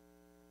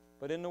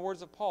 But in the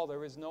words of Paul,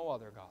 there is no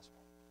other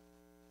gospel,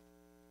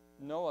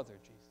 no other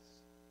Jesus.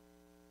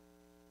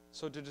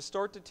 So to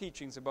distort the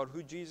teachings about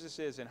who Jesus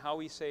is and how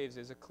he saves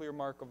is a clear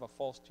mark of a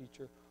false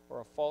teacher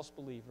or a false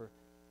believer,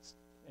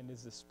 and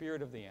is the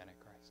spirit of the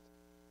Antichrist.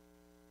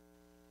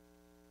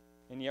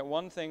 And yet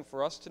one thing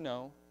for us to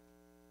know,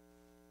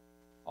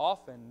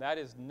 often that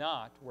is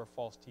not where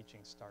false teaching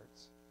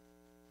starts.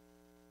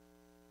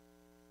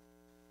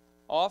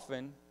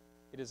 Often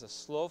it is a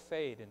slow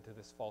fade into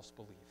this false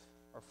belief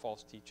or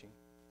false teaching.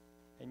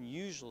 And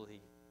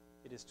usually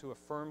it is to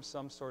affirm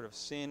some sort of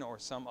sin or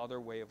some other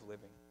way of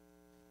living.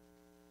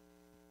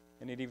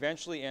 And it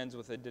eventually ends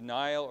with a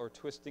denial or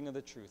twisting of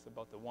the truth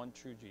about the one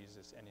true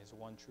Jesus and his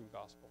one true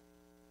gospel.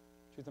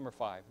 Truth number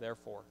 5,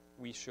 therefore,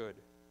 we should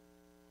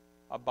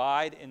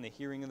abide in the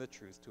hearing of the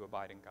truth to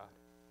abide in God.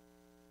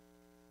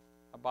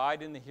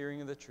 Abide in the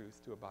hearing of the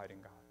truth to abide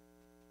in God.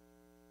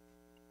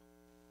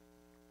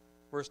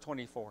 Verse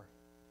 24.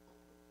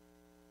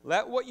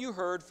 Let what you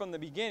heard from the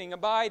beginning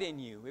abide in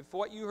you. If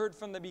what you heard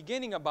from the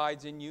beginning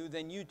abides in you,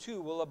 then you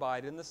too will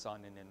abide in the Son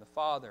and in the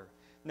Father.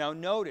 Now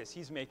notice,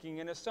 he's making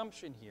an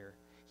assumption here.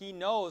 He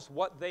knows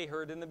what they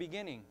heard in the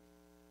beginning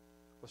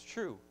was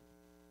true.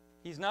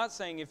 He's not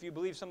saying if you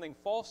believe something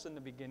false in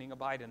the beginning,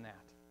 abide in that.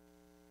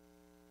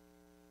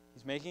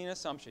 He's making an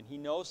assumption. He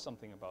knows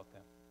something about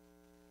them.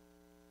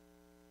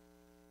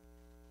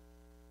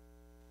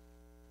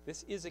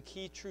 This is a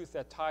key truth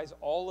that ties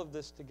all of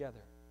this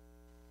together.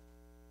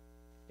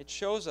 It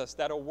shows us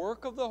that a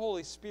work of the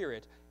Holy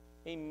Spirit,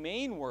 a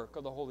main work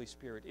of the Holy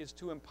Spirit, is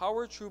to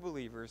empower true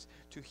believers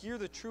to hear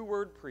the true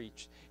word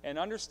preached and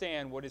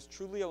understand what is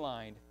truly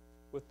aligned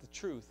with the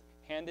truth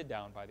handed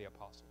down by the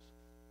apostles.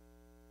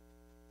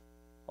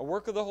 A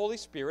work of the Holy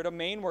Spirit, a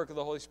main work of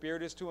the Holy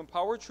Spirit, is to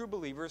empower true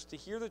believers to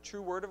hear the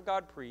true word of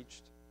God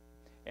preached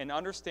and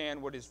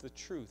understand what is the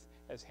truth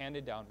as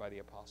handed down by the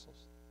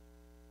apostles.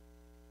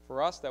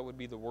 For us, that would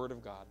be the Word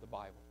of God, the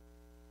Bible.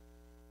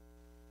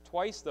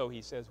 Twice, though,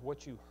 he says,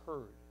 what you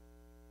heard.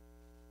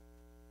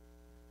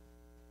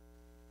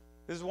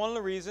 This is one of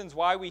the reasons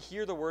why we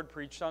hear the Word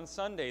preached on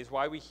Sundays,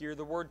 why we hear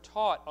the Word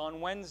taught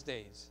on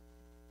Wednesdays.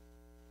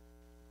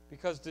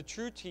 Because the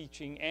true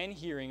teaching and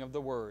hearing of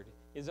the Word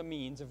is a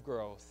means of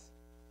growth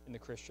in the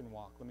Christian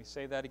walk. Let me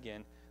say that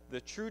again.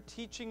 The true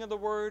teaching of the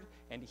Word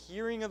and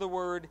hearing of the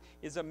Word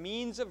is a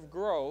means of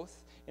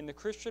growth in the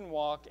Christian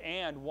walk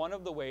and one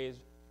of the ways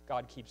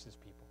God keeps His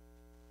people.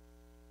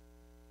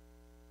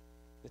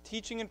 The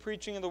teaching and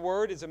preaching of the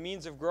Word is a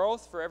means of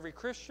growth for every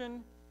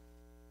Christian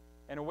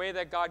and a way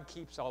that God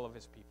keeps all of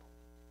His people.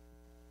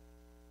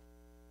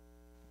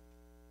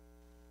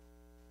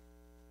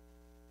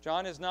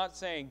 John is not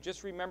saying,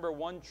 just remember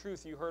one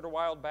truth you heard a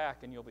while back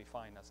and you'll be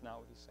fine. That's not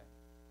what he's saying.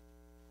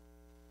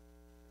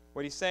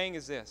 What he's saying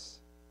is this: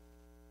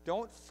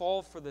 don't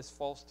fall for this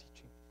false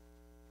teaching.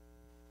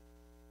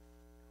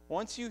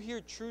 Once you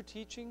hear true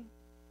teaching,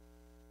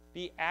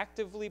 be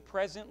actively,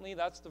 presently,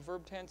 that's the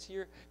verb tense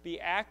here, be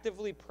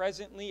actively,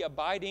 presently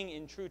abiding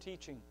in true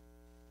teaching.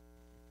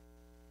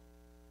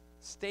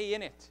 Stay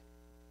in it.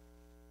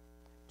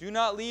 Do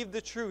not leave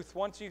the truth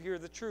once you hear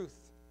the truth.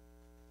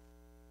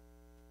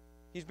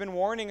 He's been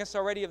warning us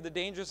already of the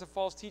dangers of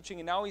false teaching,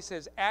 and now he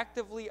says,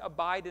 actively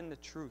abide in the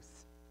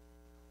truth.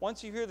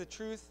 Once you hear the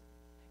truth,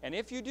 and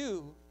if you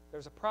do,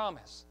 there's a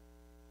promise.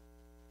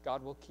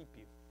 God will keep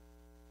you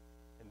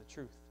in the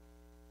truth,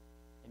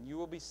 and you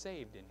will be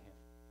saved in Him.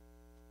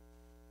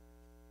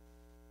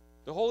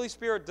 The Holy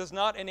Spirit does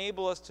not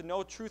enable us to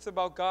know truth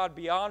about God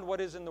beyond what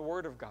is in the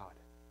Word of God.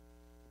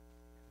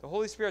 The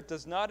Holy Spirit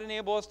does not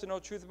enable us to know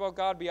truth about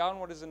God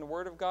beyond what is in the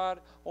Word of God,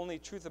 only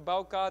truth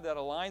about God that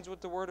aligns with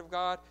the Word of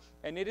God,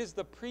 and it is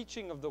the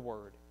preaching of the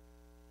Word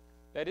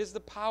that is the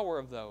power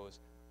of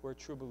those who are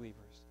true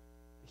believers,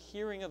 the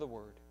hearing of the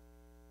Word.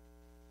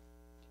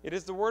 It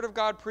is the Word of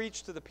God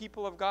preached to the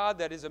people of God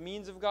that is a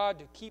means of God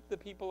to keep the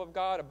people of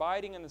God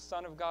abiding in the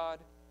Son of God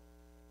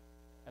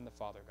and the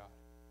Father God.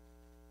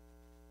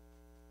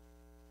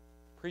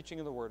 Preaching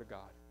of the Word of God.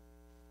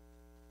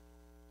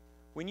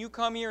 When you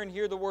come here and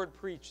hear the Word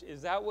preached,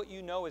 is that what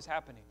you know is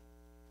happening?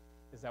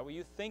 Is that what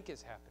you think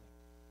is happening?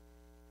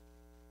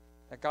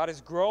 That God is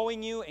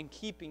growing you and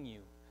keeping you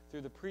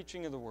through the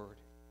preaching of the Word.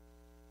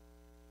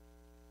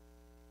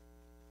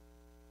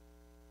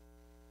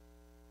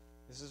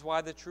 This is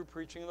why the true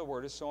preaching of the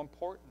Word is so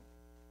important.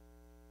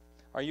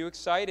 Are you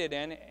excited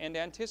and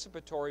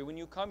anticipatory when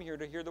you come here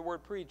to hear the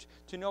Word preached,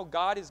 to know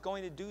God is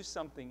going to do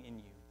something in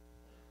you?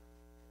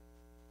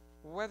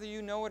 Whether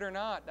you know it or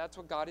not, that's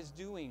what God is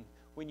doing.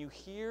 When you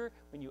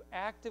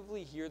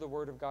actively hear the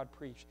Word of God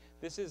preached.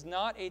 This is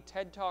not a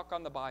TED Talk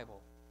on the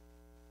Bible.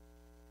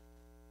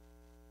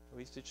 At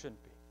least it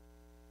shouldn't be.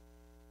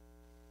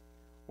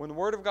 When the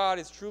Word of God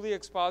is truly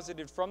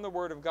exposited from the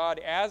Word of God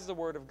as the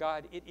Word of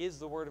God, it is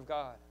the Word of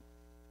God.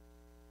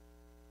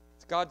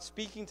 It's God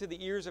speaking to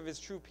the ears of His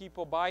true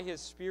people by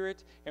His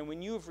Spirit, and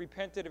when you have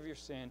repented of your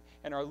sin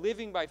and are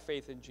living by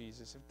faith in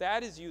Jesus, if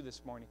that is you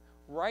this morning,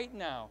 right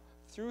now,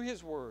 through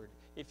His Word,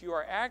 if you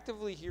are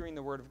actively hearing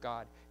the Word of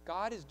God,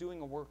 God is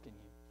doing a work in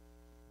you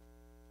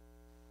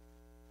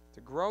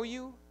to grow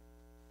you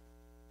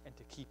and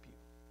to keep you.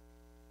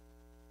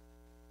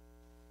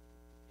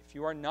 If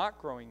you are not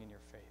growing in your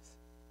faith,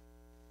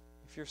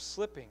 if you're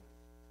slipping,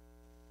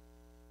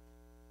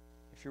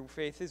 if your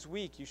faith is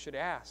weak, you should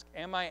ask,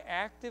 am I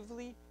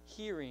actively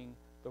hearing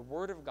the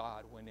Word of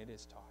God when it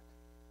is taught?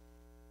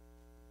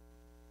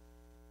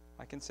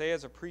 I can say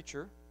as a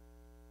preacher,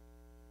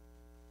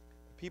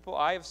 people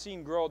I have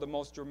seen grow the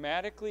most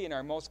dramatically and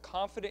are most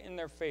confident in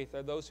their faith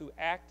are those who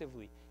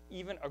actively,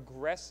 even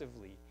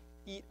aggressively,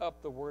 eat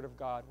up the Word of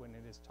God when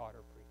it is taught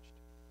or preached.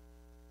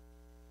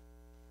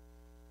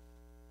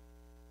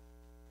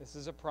 This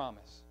is a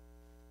promise,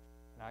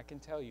 and I can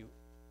tell you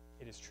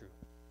it is true.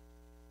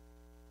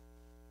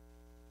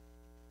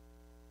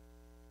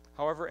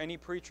 However, any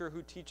preacher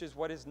who teaches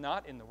what is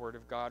not in the Word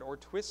of God or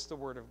twists the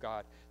Word of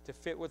God to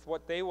fit with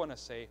what they want to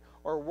say,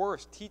 or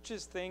worse,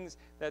 teaches things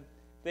that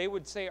they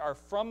would say are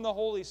from the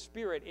Holy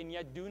Spirit and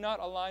yet do not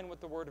align with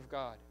the Word of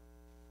God.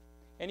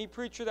 Any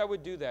preacher that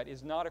would do that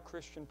is not a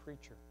Christian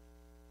preacher.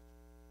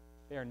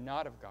 They are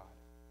not of God,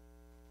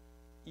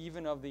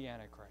 even of the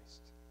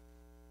Antichrist.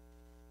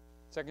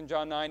 2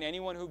 John 9,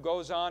 anyone who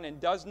goes on and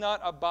does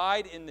not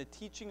abide in the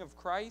teaching of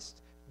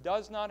Christ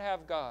does not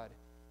have God.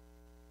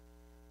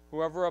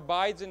 Whoever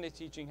abides in the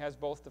teaching has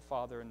both the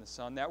Father and the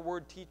Son. That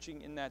word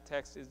teaching in that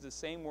text is the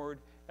same word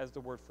as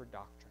the word for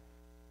doctrine.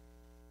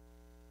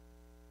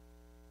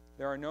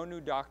 There are no new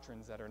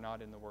doctrines that are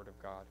not in the Word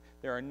of God.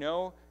 There are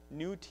no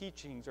new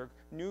teachings or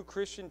new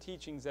Christian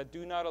teachings that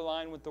do not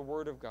align with the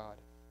Word of God.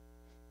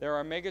 There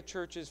are mega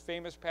churches,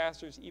 famous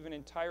pastors, even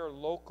entire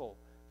local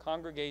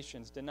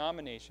congregations,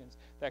 denominations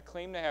that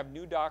claim to have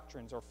new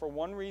doctrines or for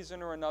one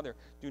reason or another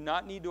do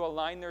not need to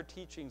align their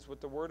teachings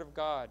with the Word of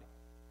God.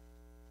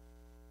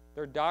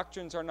 Their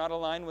doctrines are not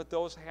aligned with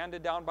those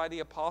handed down by the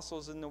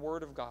apostles in the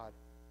Word of God.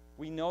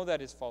 We know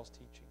that is false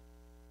teaching.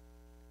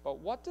 But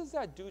what does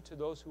that do to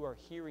those who are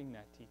hearing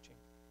that teaching?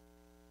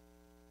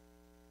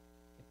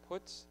 It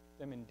puts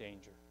them in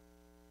danger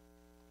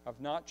of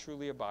not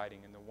truly abiding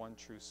in the one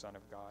true Son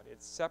of God.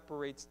 It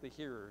separates the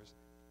hearers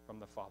from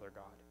the Father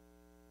God.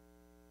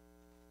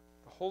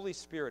 The Holy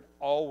Spirit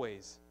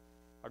always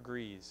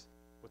agrees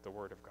with the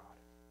Word of God.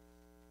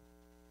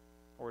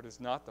 Or it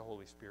is not the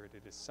Holy Spirit,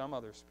 it is some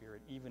other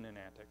spirit, even an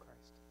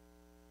Antichrist.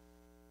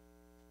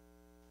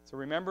 So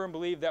remember and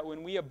believe that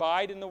when we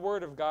abide in the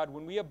Word of God,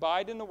 when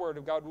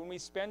we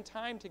spend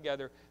time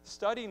together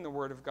studying the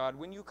Word of God,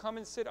 when you come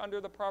and sit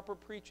under the proper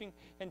preaching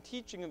and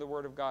teaching of the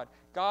Word of God,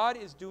 God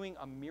is doing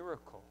a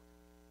miracle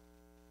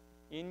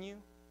in you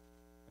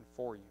and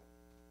for you.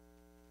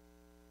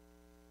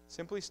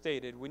 Simply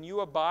stated, when you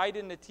abide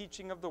in the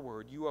teaching of the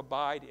Word, you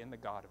abide in the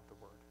God of the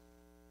Word.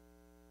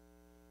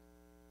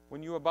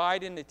 When you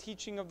abide in the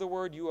teaching of the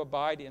Word, you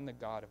abide in the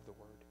God of the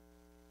Word.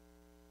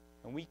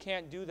 And we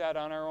can't do that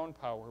on our own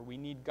power. We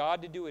need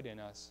God to do it in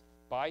us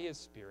by His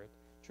Spirit.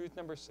 Truth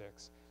number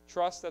 6,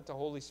 trust that the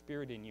Holy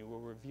Spirit in you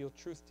will reveal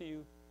truth to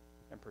you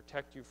and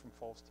protect you from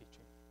false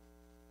teaching.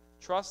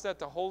 Trust that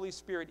the Holy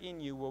Spirit in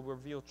you will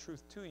reveal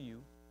truth to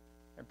you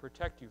and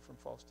protect you from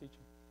false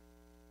teaching.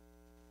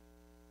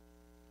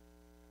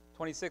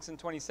 26 and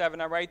 27,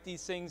 I write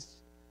these things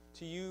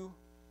to you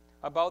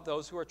about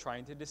those who are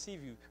trying to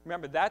deceive you.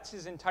 Remember, that's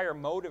his entire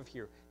motive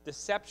here.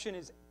 Deception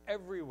is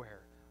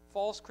everywhere.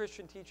 False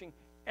Christian teaching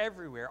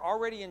everywhere,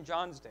 already in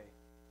John's day.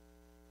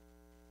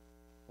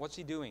 What's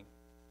he doing?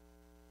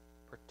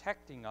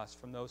 Protecting us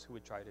from those who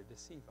would try to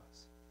deceive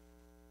us.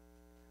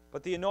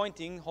 But the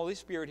anointing, Holy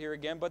Spirit here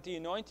again, but the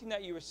anointing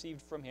that you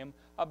received from him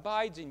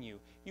abides in you.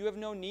 You have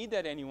no need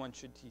that anyone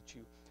should teach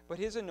you, but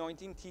his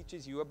anointing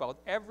teaches you about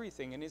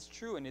everything and is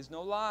true and is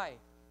no lie,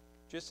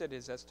 just as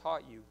it has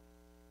taught you.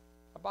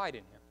 Abide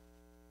in him.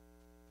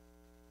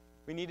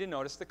 We need to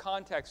notice the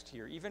context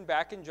here. Even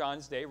back in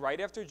John's day, right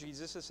after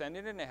Jesus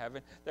ascended into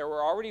heaven, there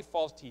were already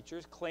false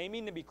teachers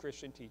claiming to be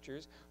Christian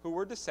teachers who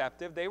were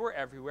deceptive. They were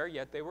everywhere,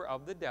 yet they were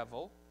of the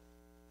devil.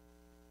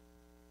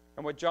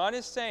 And what John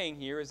is saying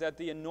here is that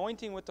the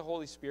anointing with the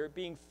Holy Spirit,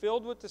 being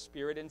filled with the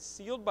Spirit and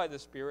sealed by the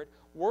Spirit,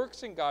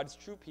 works in God's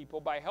true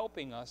people by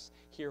helping us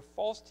hear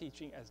false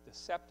teaching as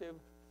deceptive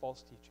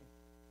false teaching.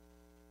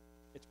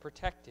 It's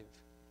protective.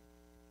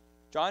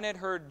 John had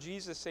heard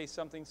Jesus say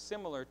something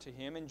similar to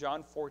him in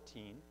John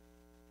 14.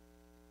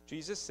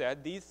 Jesus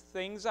said, "These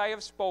things I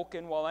have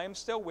spoken while I am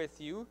still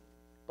with you,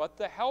 but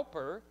the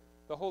Helper,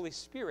 the Holy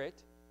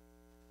Spirit,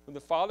 whom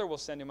the Father will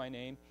send in my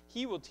name,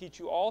 he will teach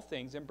you all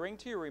things and bring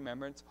to your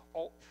remembrance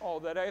all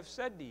that I have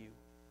said to you."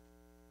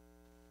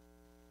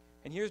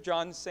 And here's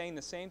John saying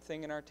the same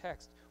thing in our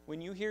text.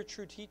 When you hear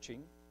true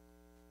teaching,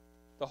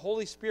 the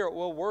Holy Spirit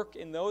will work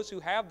in those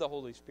who have the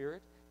Holy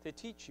Spirit to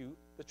teach you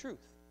the truth.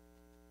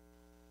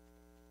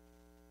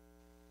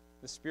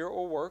 The Spirit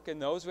will work in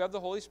those who have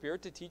the Holy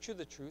Spirit to teach you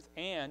the truth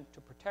and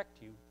to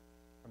protect you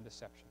from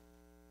deception.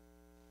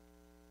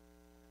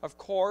 Of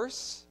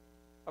course,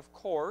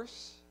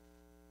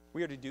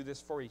 we are to do this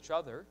for each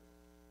other.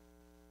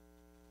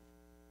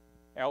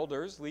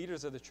 Elders,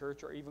 leaders of the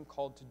church are even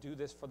called to do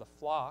this for the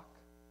flock.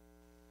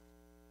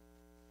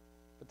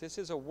 But this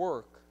is a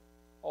work,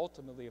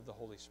 ultimately, of the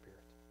Holy Spirit.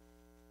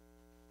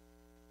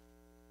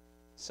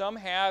 Some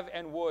have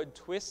and would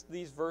twist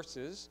these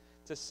verses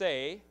to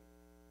say,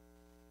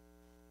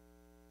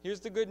 here's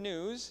the good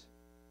news.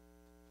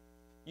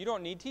 You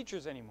don't need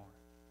teachers anymore.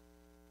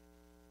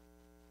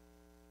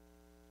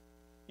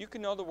 You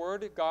can know the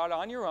Word of God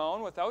on your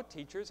own without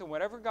teachers, and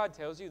whatever God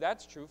tells you,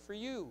 that's true for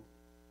you.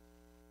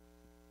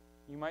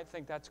 You might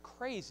think that's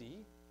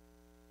crazy,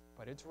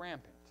 but it's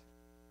rampant.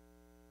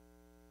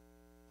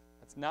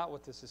 That's not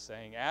what this is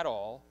saying at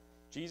all.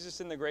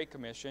 Jesus in the Great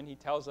Commission, he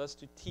tells us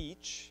to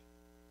teach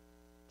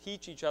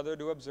each other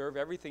to observe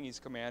everything he's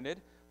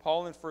commanded.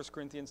 Paul in 1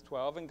 Corinthians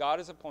 12, and God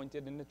has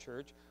appointed in the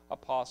church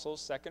apostles,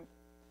 second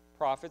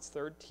prophets,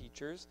 third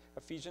teachers.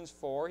 Ephesians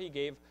 4, he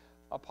gave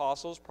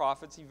apostles,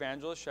 prophets,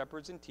 evangelists,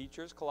 shepherds, and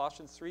teachers.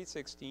 Colossians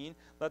 3:16,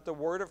 let the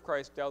word of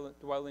Christ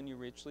dwell in you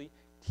richly,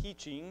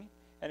 teaching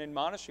and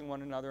admonishing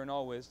one another in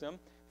all wisdom.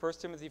 1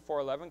 Timothy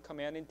 4:11,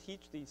 command and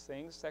teach these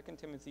things. 2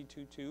 Timothy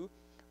 2:2,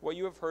 what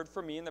you have heard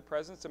from me in the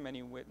presence of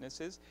many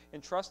witnesses,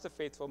 entrust to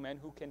faithful men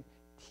who can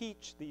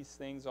teach these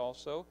things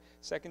also.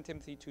 2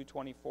 Timothy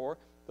 2:24,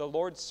 the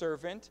Lord's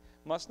servant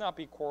must not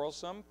be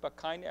quarrelsome, but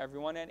kind to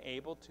everyone and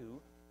able to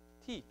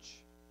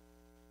teach.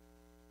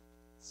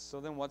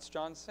 So then what's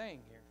John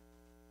saying here?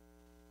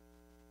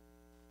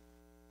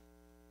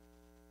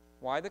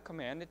 Why the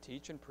command to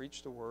teach and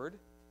preach the word?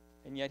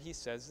 And yet he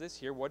says this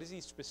here. What does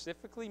he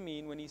specifically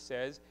mean when he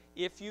says,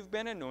 if you've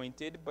been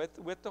anointed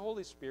with the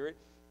Holy Spirit,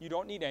 you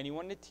don't need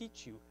anyone to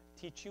teach you?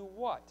 Teach you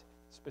what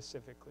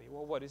specifically?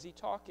 Well, what is he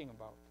talking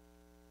about?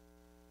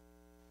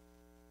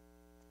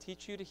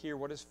 teach you to hear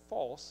what is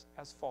false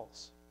as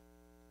false.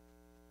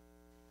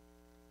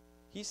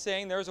 He's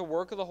saying there's a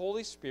work of the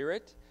Holy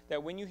Spirit,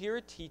 that when you hear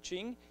a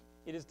teaching,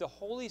 it is the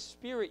Holy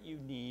Spirit you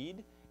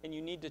need, and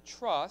you need to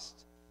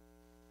trust,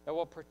 that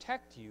will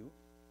protect you,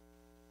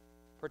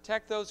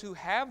 protect those who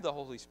have the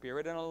Holy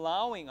Spirit, and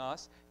allowing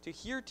us to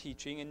hear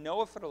teaching and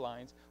know if it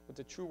aligns with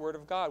the true Word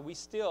of God. We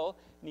still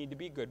need to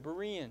be good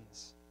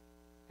Bereans.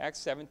 Acts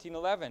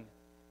 17:11.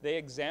 They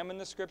examine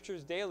the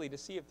Scriptures daily to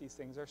see if these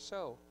things are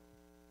so.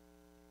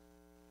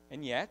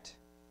 And yet,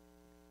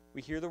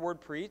 we hear the Word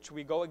preached,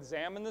 we go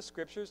examine the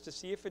Scriptures to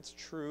see if it's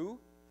true,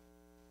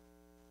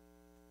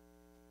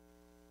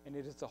 and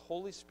it is the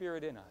Holy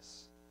Spirit in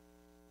us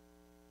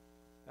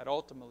that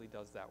ultimately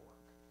does that work.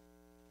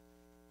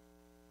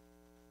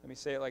 Let me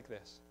say it like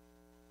this.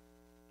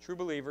 True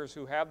believers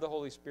who have the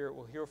Holy Spirit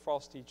will hear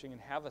false teaching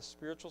and have a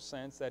spiritual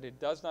sense that it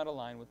does not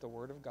align with the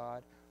Word of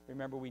God.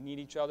 Remember, we need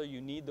each other.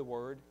 You need the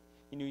Word.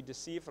 You need to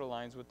see if it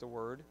aligns with the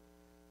Word.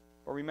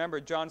 But remember,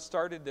 John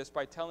started this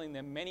by telling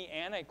them many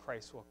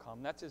antichrists will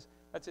come. That's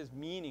his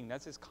meaning.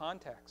 That's his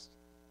context.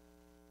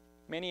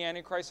 Many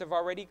antichrists have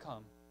already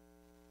come.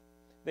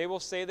 They will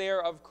say they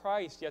are of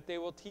Christ, yet they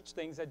will teach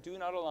things that do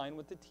not align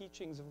with the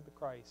teachings of the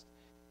Christ,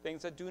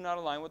 things that do not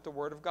align with the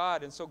Word of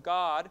God. And so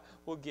God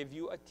will give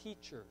you a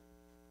teacher,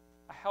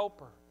 a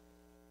helper,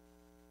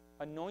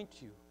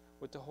 anoint you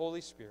with the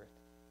Holy Spirit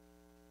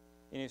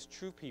in His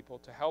true people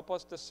to help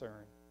us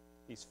discern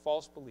these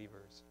false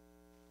believers,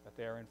 that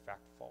they are in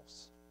fact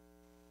false.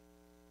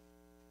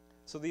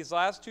 So these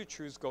last two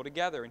truths go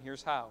together, and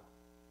here's how.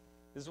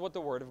 This is what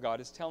the Word of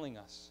God is telling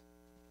us.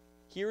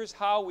 Here's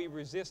how we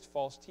resist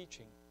false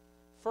teaching.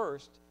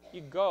 First,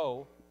 you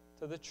go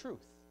to the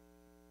truth.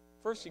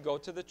 First, you go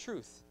to the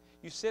truth.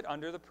 You sit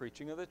under the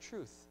preaching of the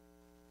truth.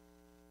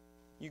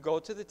 You go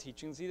to the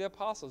teachings of the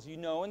apostles. You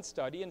know and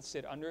study and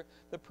sit under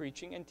the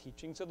preaching and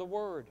teachings of the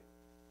Word.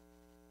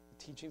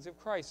 The teachings of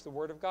Christ, the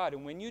Word of God.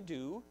 And when you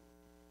do,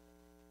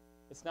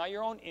 it's not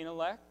your own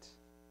intellect.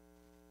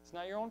 It's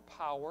not your own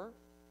power.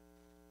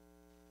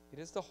 It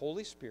is the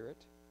Holy Spirit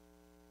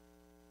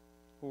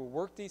who will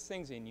work these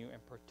things in you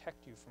and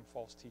protect you from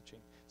false teaching.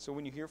 So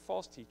when you hear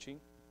false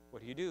teaching,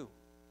 what do? You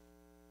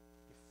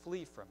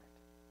flee from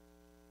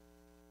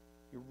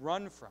it. You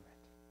run from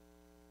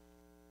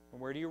it. And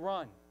where do you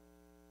run?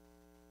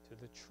 To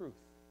the truth.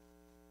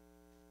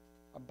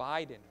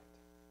 Abide in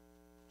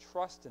it.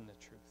 Trust in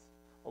the truth.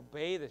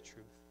 Obey the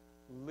truth.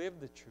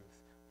 Live the truth.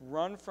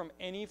 Run from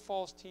any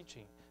false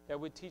teaching that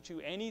would teach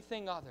you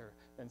anything other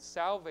than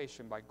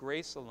salvation by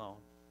grace alone,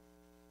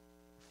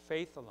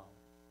 faith alone,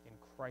 in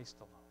Christ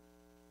alone.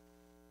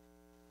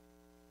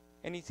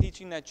 Any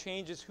teaching that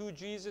changes who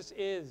Jesus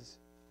is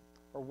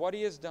or what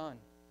He has done.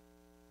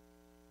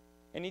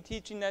 Any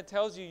teaching that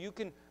tells you you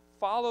can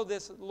follow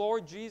this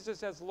Lord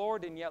Jesus as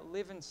Lord and yet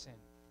live in sin.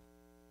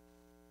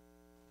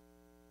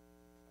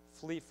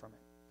 Flee from it.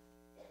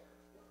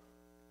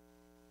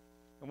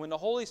 And when the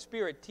Holy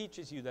Spirit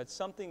teaches you that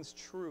something's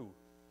true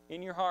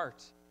in your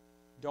heart,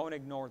 don't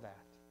ignore that.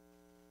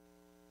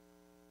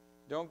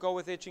 Don't go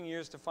with itching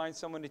ears to find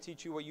someone to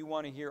teach you what you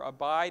want to hear.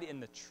 Abide in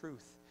the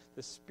truth.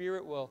 The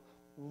Spirit will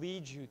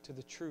lead you to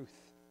the truth.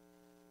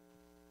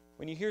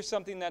 When you hear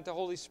something that the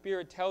Holy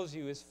Spirit tells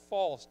you is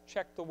false,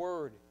 check the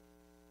Word.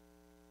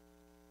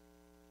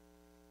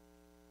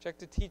 Check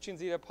the teachings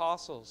of the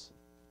apostles.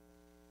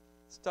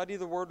 Study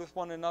the Word with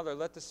one another.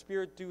 Let the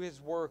Spirit do His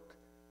work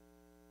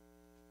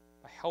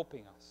by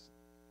helping us.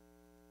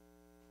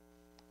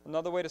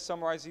 Another way to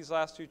summarize these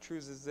last two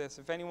truths is this.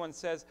 If anyone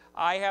says,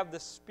 I have the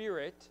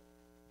Spirit,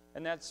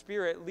 and that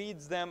Spirit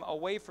leads them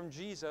away from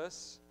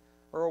Jesus,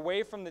 or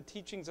away from the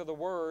teachings of the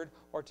Word,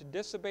 or to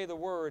disobey the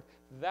Word,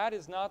 that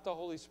is not the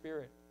Holy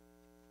Spirit.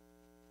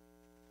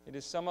 It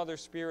is some other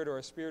spirit, or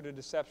a spirit of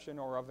deception,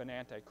 or of an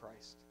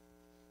antichrist.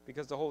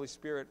 Because the Holy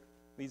Spirit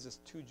leads us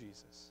to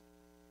Jesus,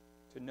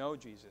 to know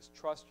Jesus,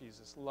 trust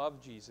Jesus,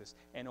 love Jesus,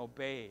 and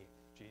obey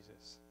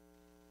Jesus.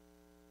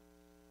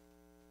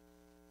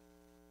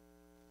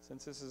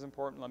 Since this is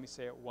important, let me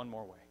say it one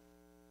more way.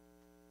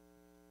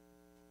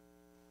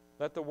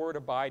 Let the Word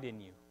abide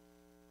in you,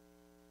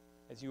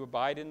 as you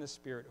abide in the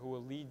Spirit, who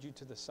will lead you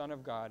to the Son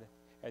of God,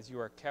 as you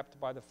are kept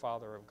by the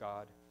Father of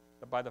God,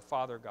 by the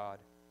Father God,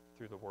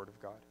 through the Word of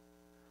God.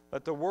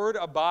 Let the Word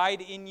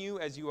abide in you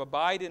as you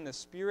abide in the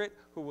Spirit,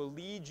 who will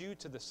lead you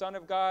to the Son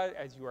of God,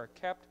 as you are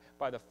kept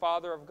by the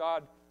Father of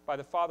God, by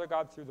the Father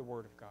God, through the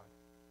Word of God.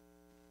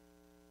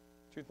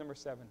 Truth number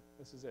 7.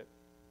 This is it.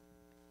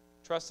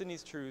 Trust in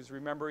these truths,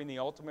 remembering the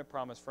ultimate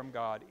promise from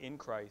God in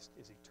Christ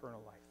is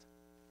eternal life.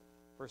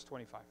 Verse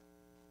 25.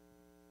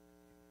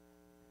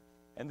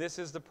 And this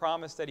is the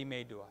promise that He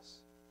made to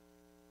us.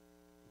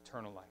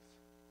 Eternal life.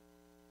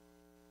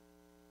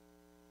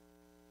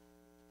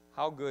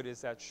 How good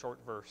is that short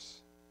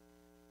verse?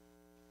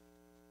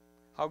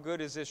 How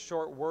good is this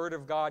short word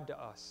of God to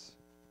us?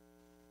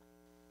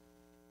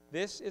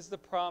 This is the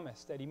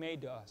promise that He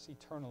made to us,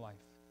 eternal life.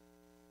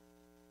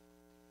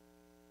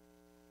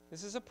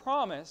 This is a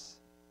promise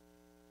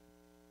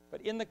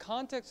But in the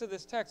context of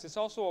this text, it's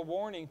also a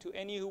warning to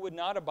any who would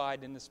not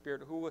abide in the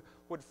Spirit, who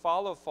would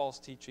follow false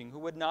teaching, who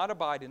would not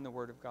abide in the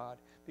Word of God.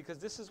 Because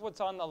this is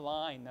what's on the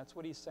line. That's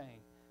what he's saying.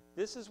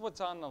 This is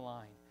what's on the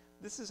line.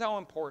 This is how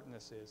important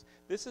this is.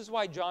 This is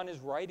why John is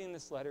writing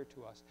this letter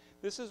to us.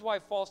 This is why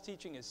false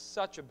teaching is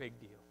such a big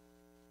deal.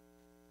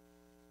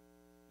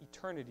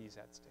 Eternity is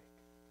at stake.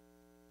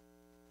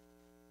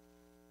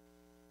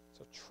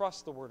 So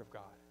trust the Word of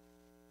God.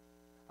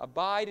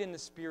 Abide in the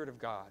Spirit of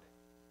God.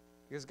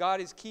 Because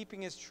God is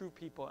keeping his true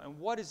people. And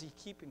what is he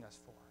keeping us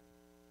for?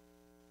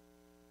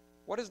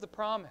 What is the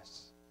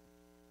promise?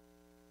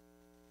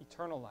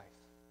 Eternal life.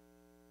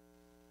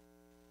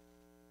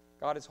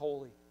 God is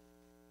holy.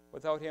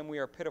 Without him, we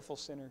are pitiful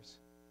sinners.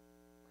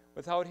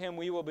 Without him,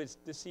 we will be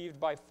deceived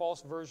by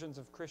false versions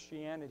of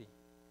Christianity.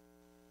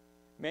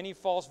 Many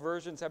false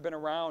versions have been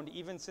around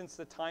even since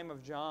the time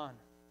of John.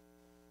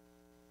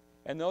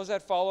 And those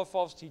that follow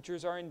false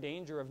teachers are in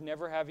danger of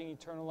never having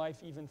eternal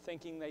life, even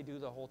thinking they do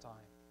the whole time.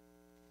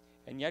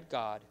 And yet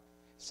God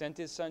sent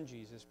his Son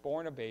Jesus,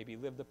 born a baby,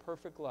 lived the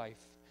perfect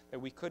life that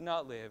we could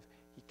not live.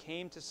 He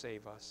came to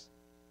save us.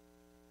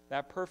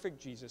 That perfect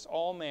Jesus,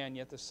 all man,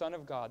 yet the Son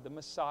of God, the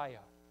Messiah,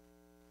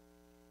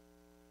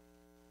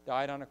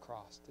 died on a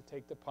cross to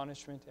take the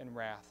punishment and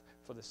wrath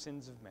for the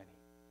sins of many.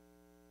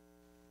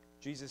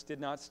 Jesus did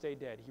not stay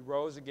dead. He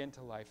rose again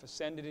to life,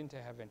 ascended into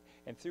heaven,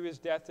 and through his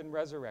death and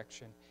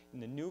resurrection, in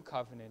the new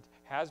covenant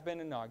has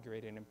been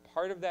inaugurated. And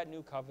part of that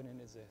new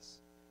covenant is this.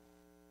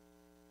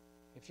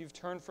 If you've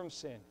turned from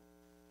sin,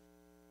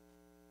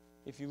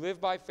 if you live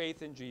by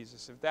faith in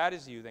Jesus, if that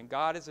is you, then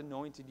God has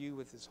anointed you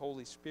with his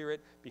Holy Spirit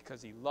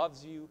because he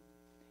loves you,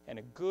 and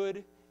a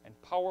good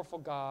and powerful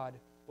God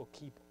will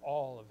keep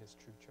all of his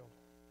true children.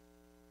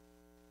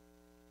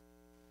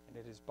 And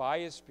it is by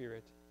his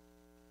Spirit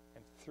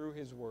and through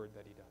his word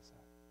that he does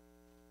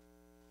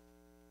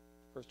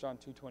that. 1 John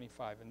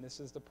 2:25, and this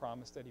is the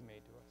promise that he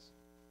made to us.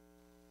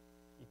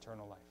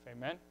 Eternal life.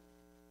 Amen?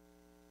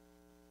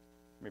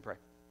 Let me pray.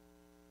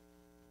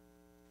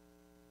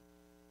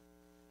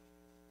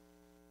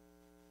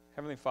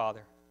 Heavenly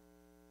Father,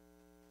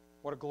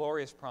 what a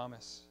glorious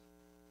promise.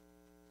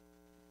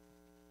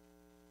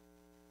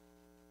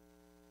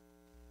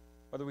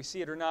 Whether we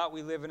see it or not,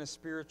 we live in a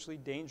spiritually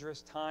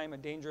dangerous time, a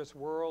dangerous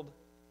world.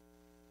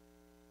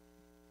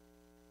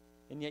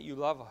 And yet you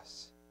love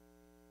us.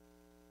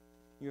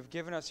 You have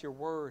given us your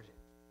word.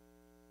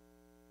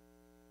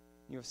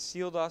 You have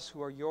sealed us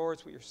who are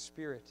yours with your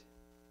Spirit.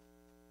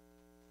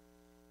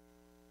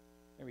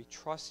 May we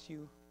trust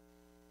you.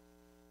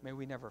 May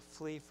we never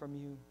flee from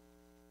you.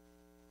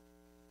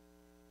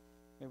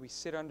 May we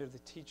sit under the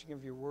teaching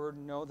of your word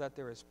and know that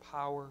there is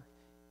power.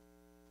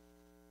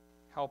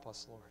 Help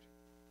us, Lord.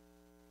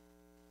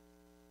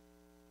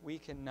 We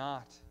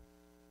cannot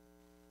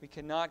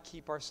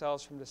keep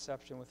ourselves from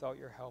deception without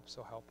your help,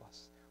 so help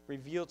us.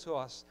 Reveal to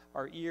us,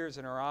 our ears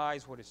and our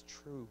eyes, what is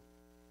true.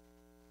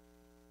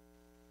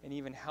 And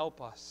even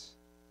help us.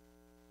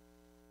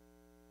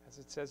 As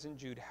it says in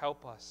Jude,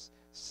 help us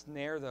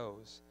snare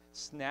those,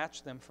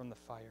 snatch them from the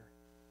fire,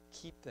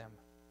 keep them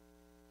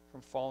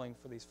from falling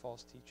for these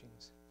false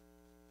teachings.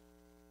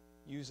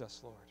 Use us,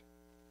 Lord.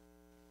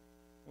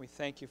 We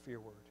thank you for your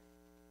word.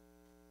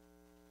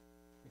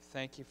 We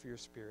thank you for your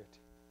Spirit.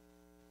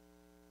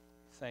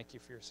 Thank you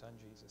for your Son,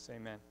 Jesus.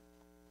 Amen.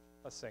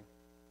 Let's sing.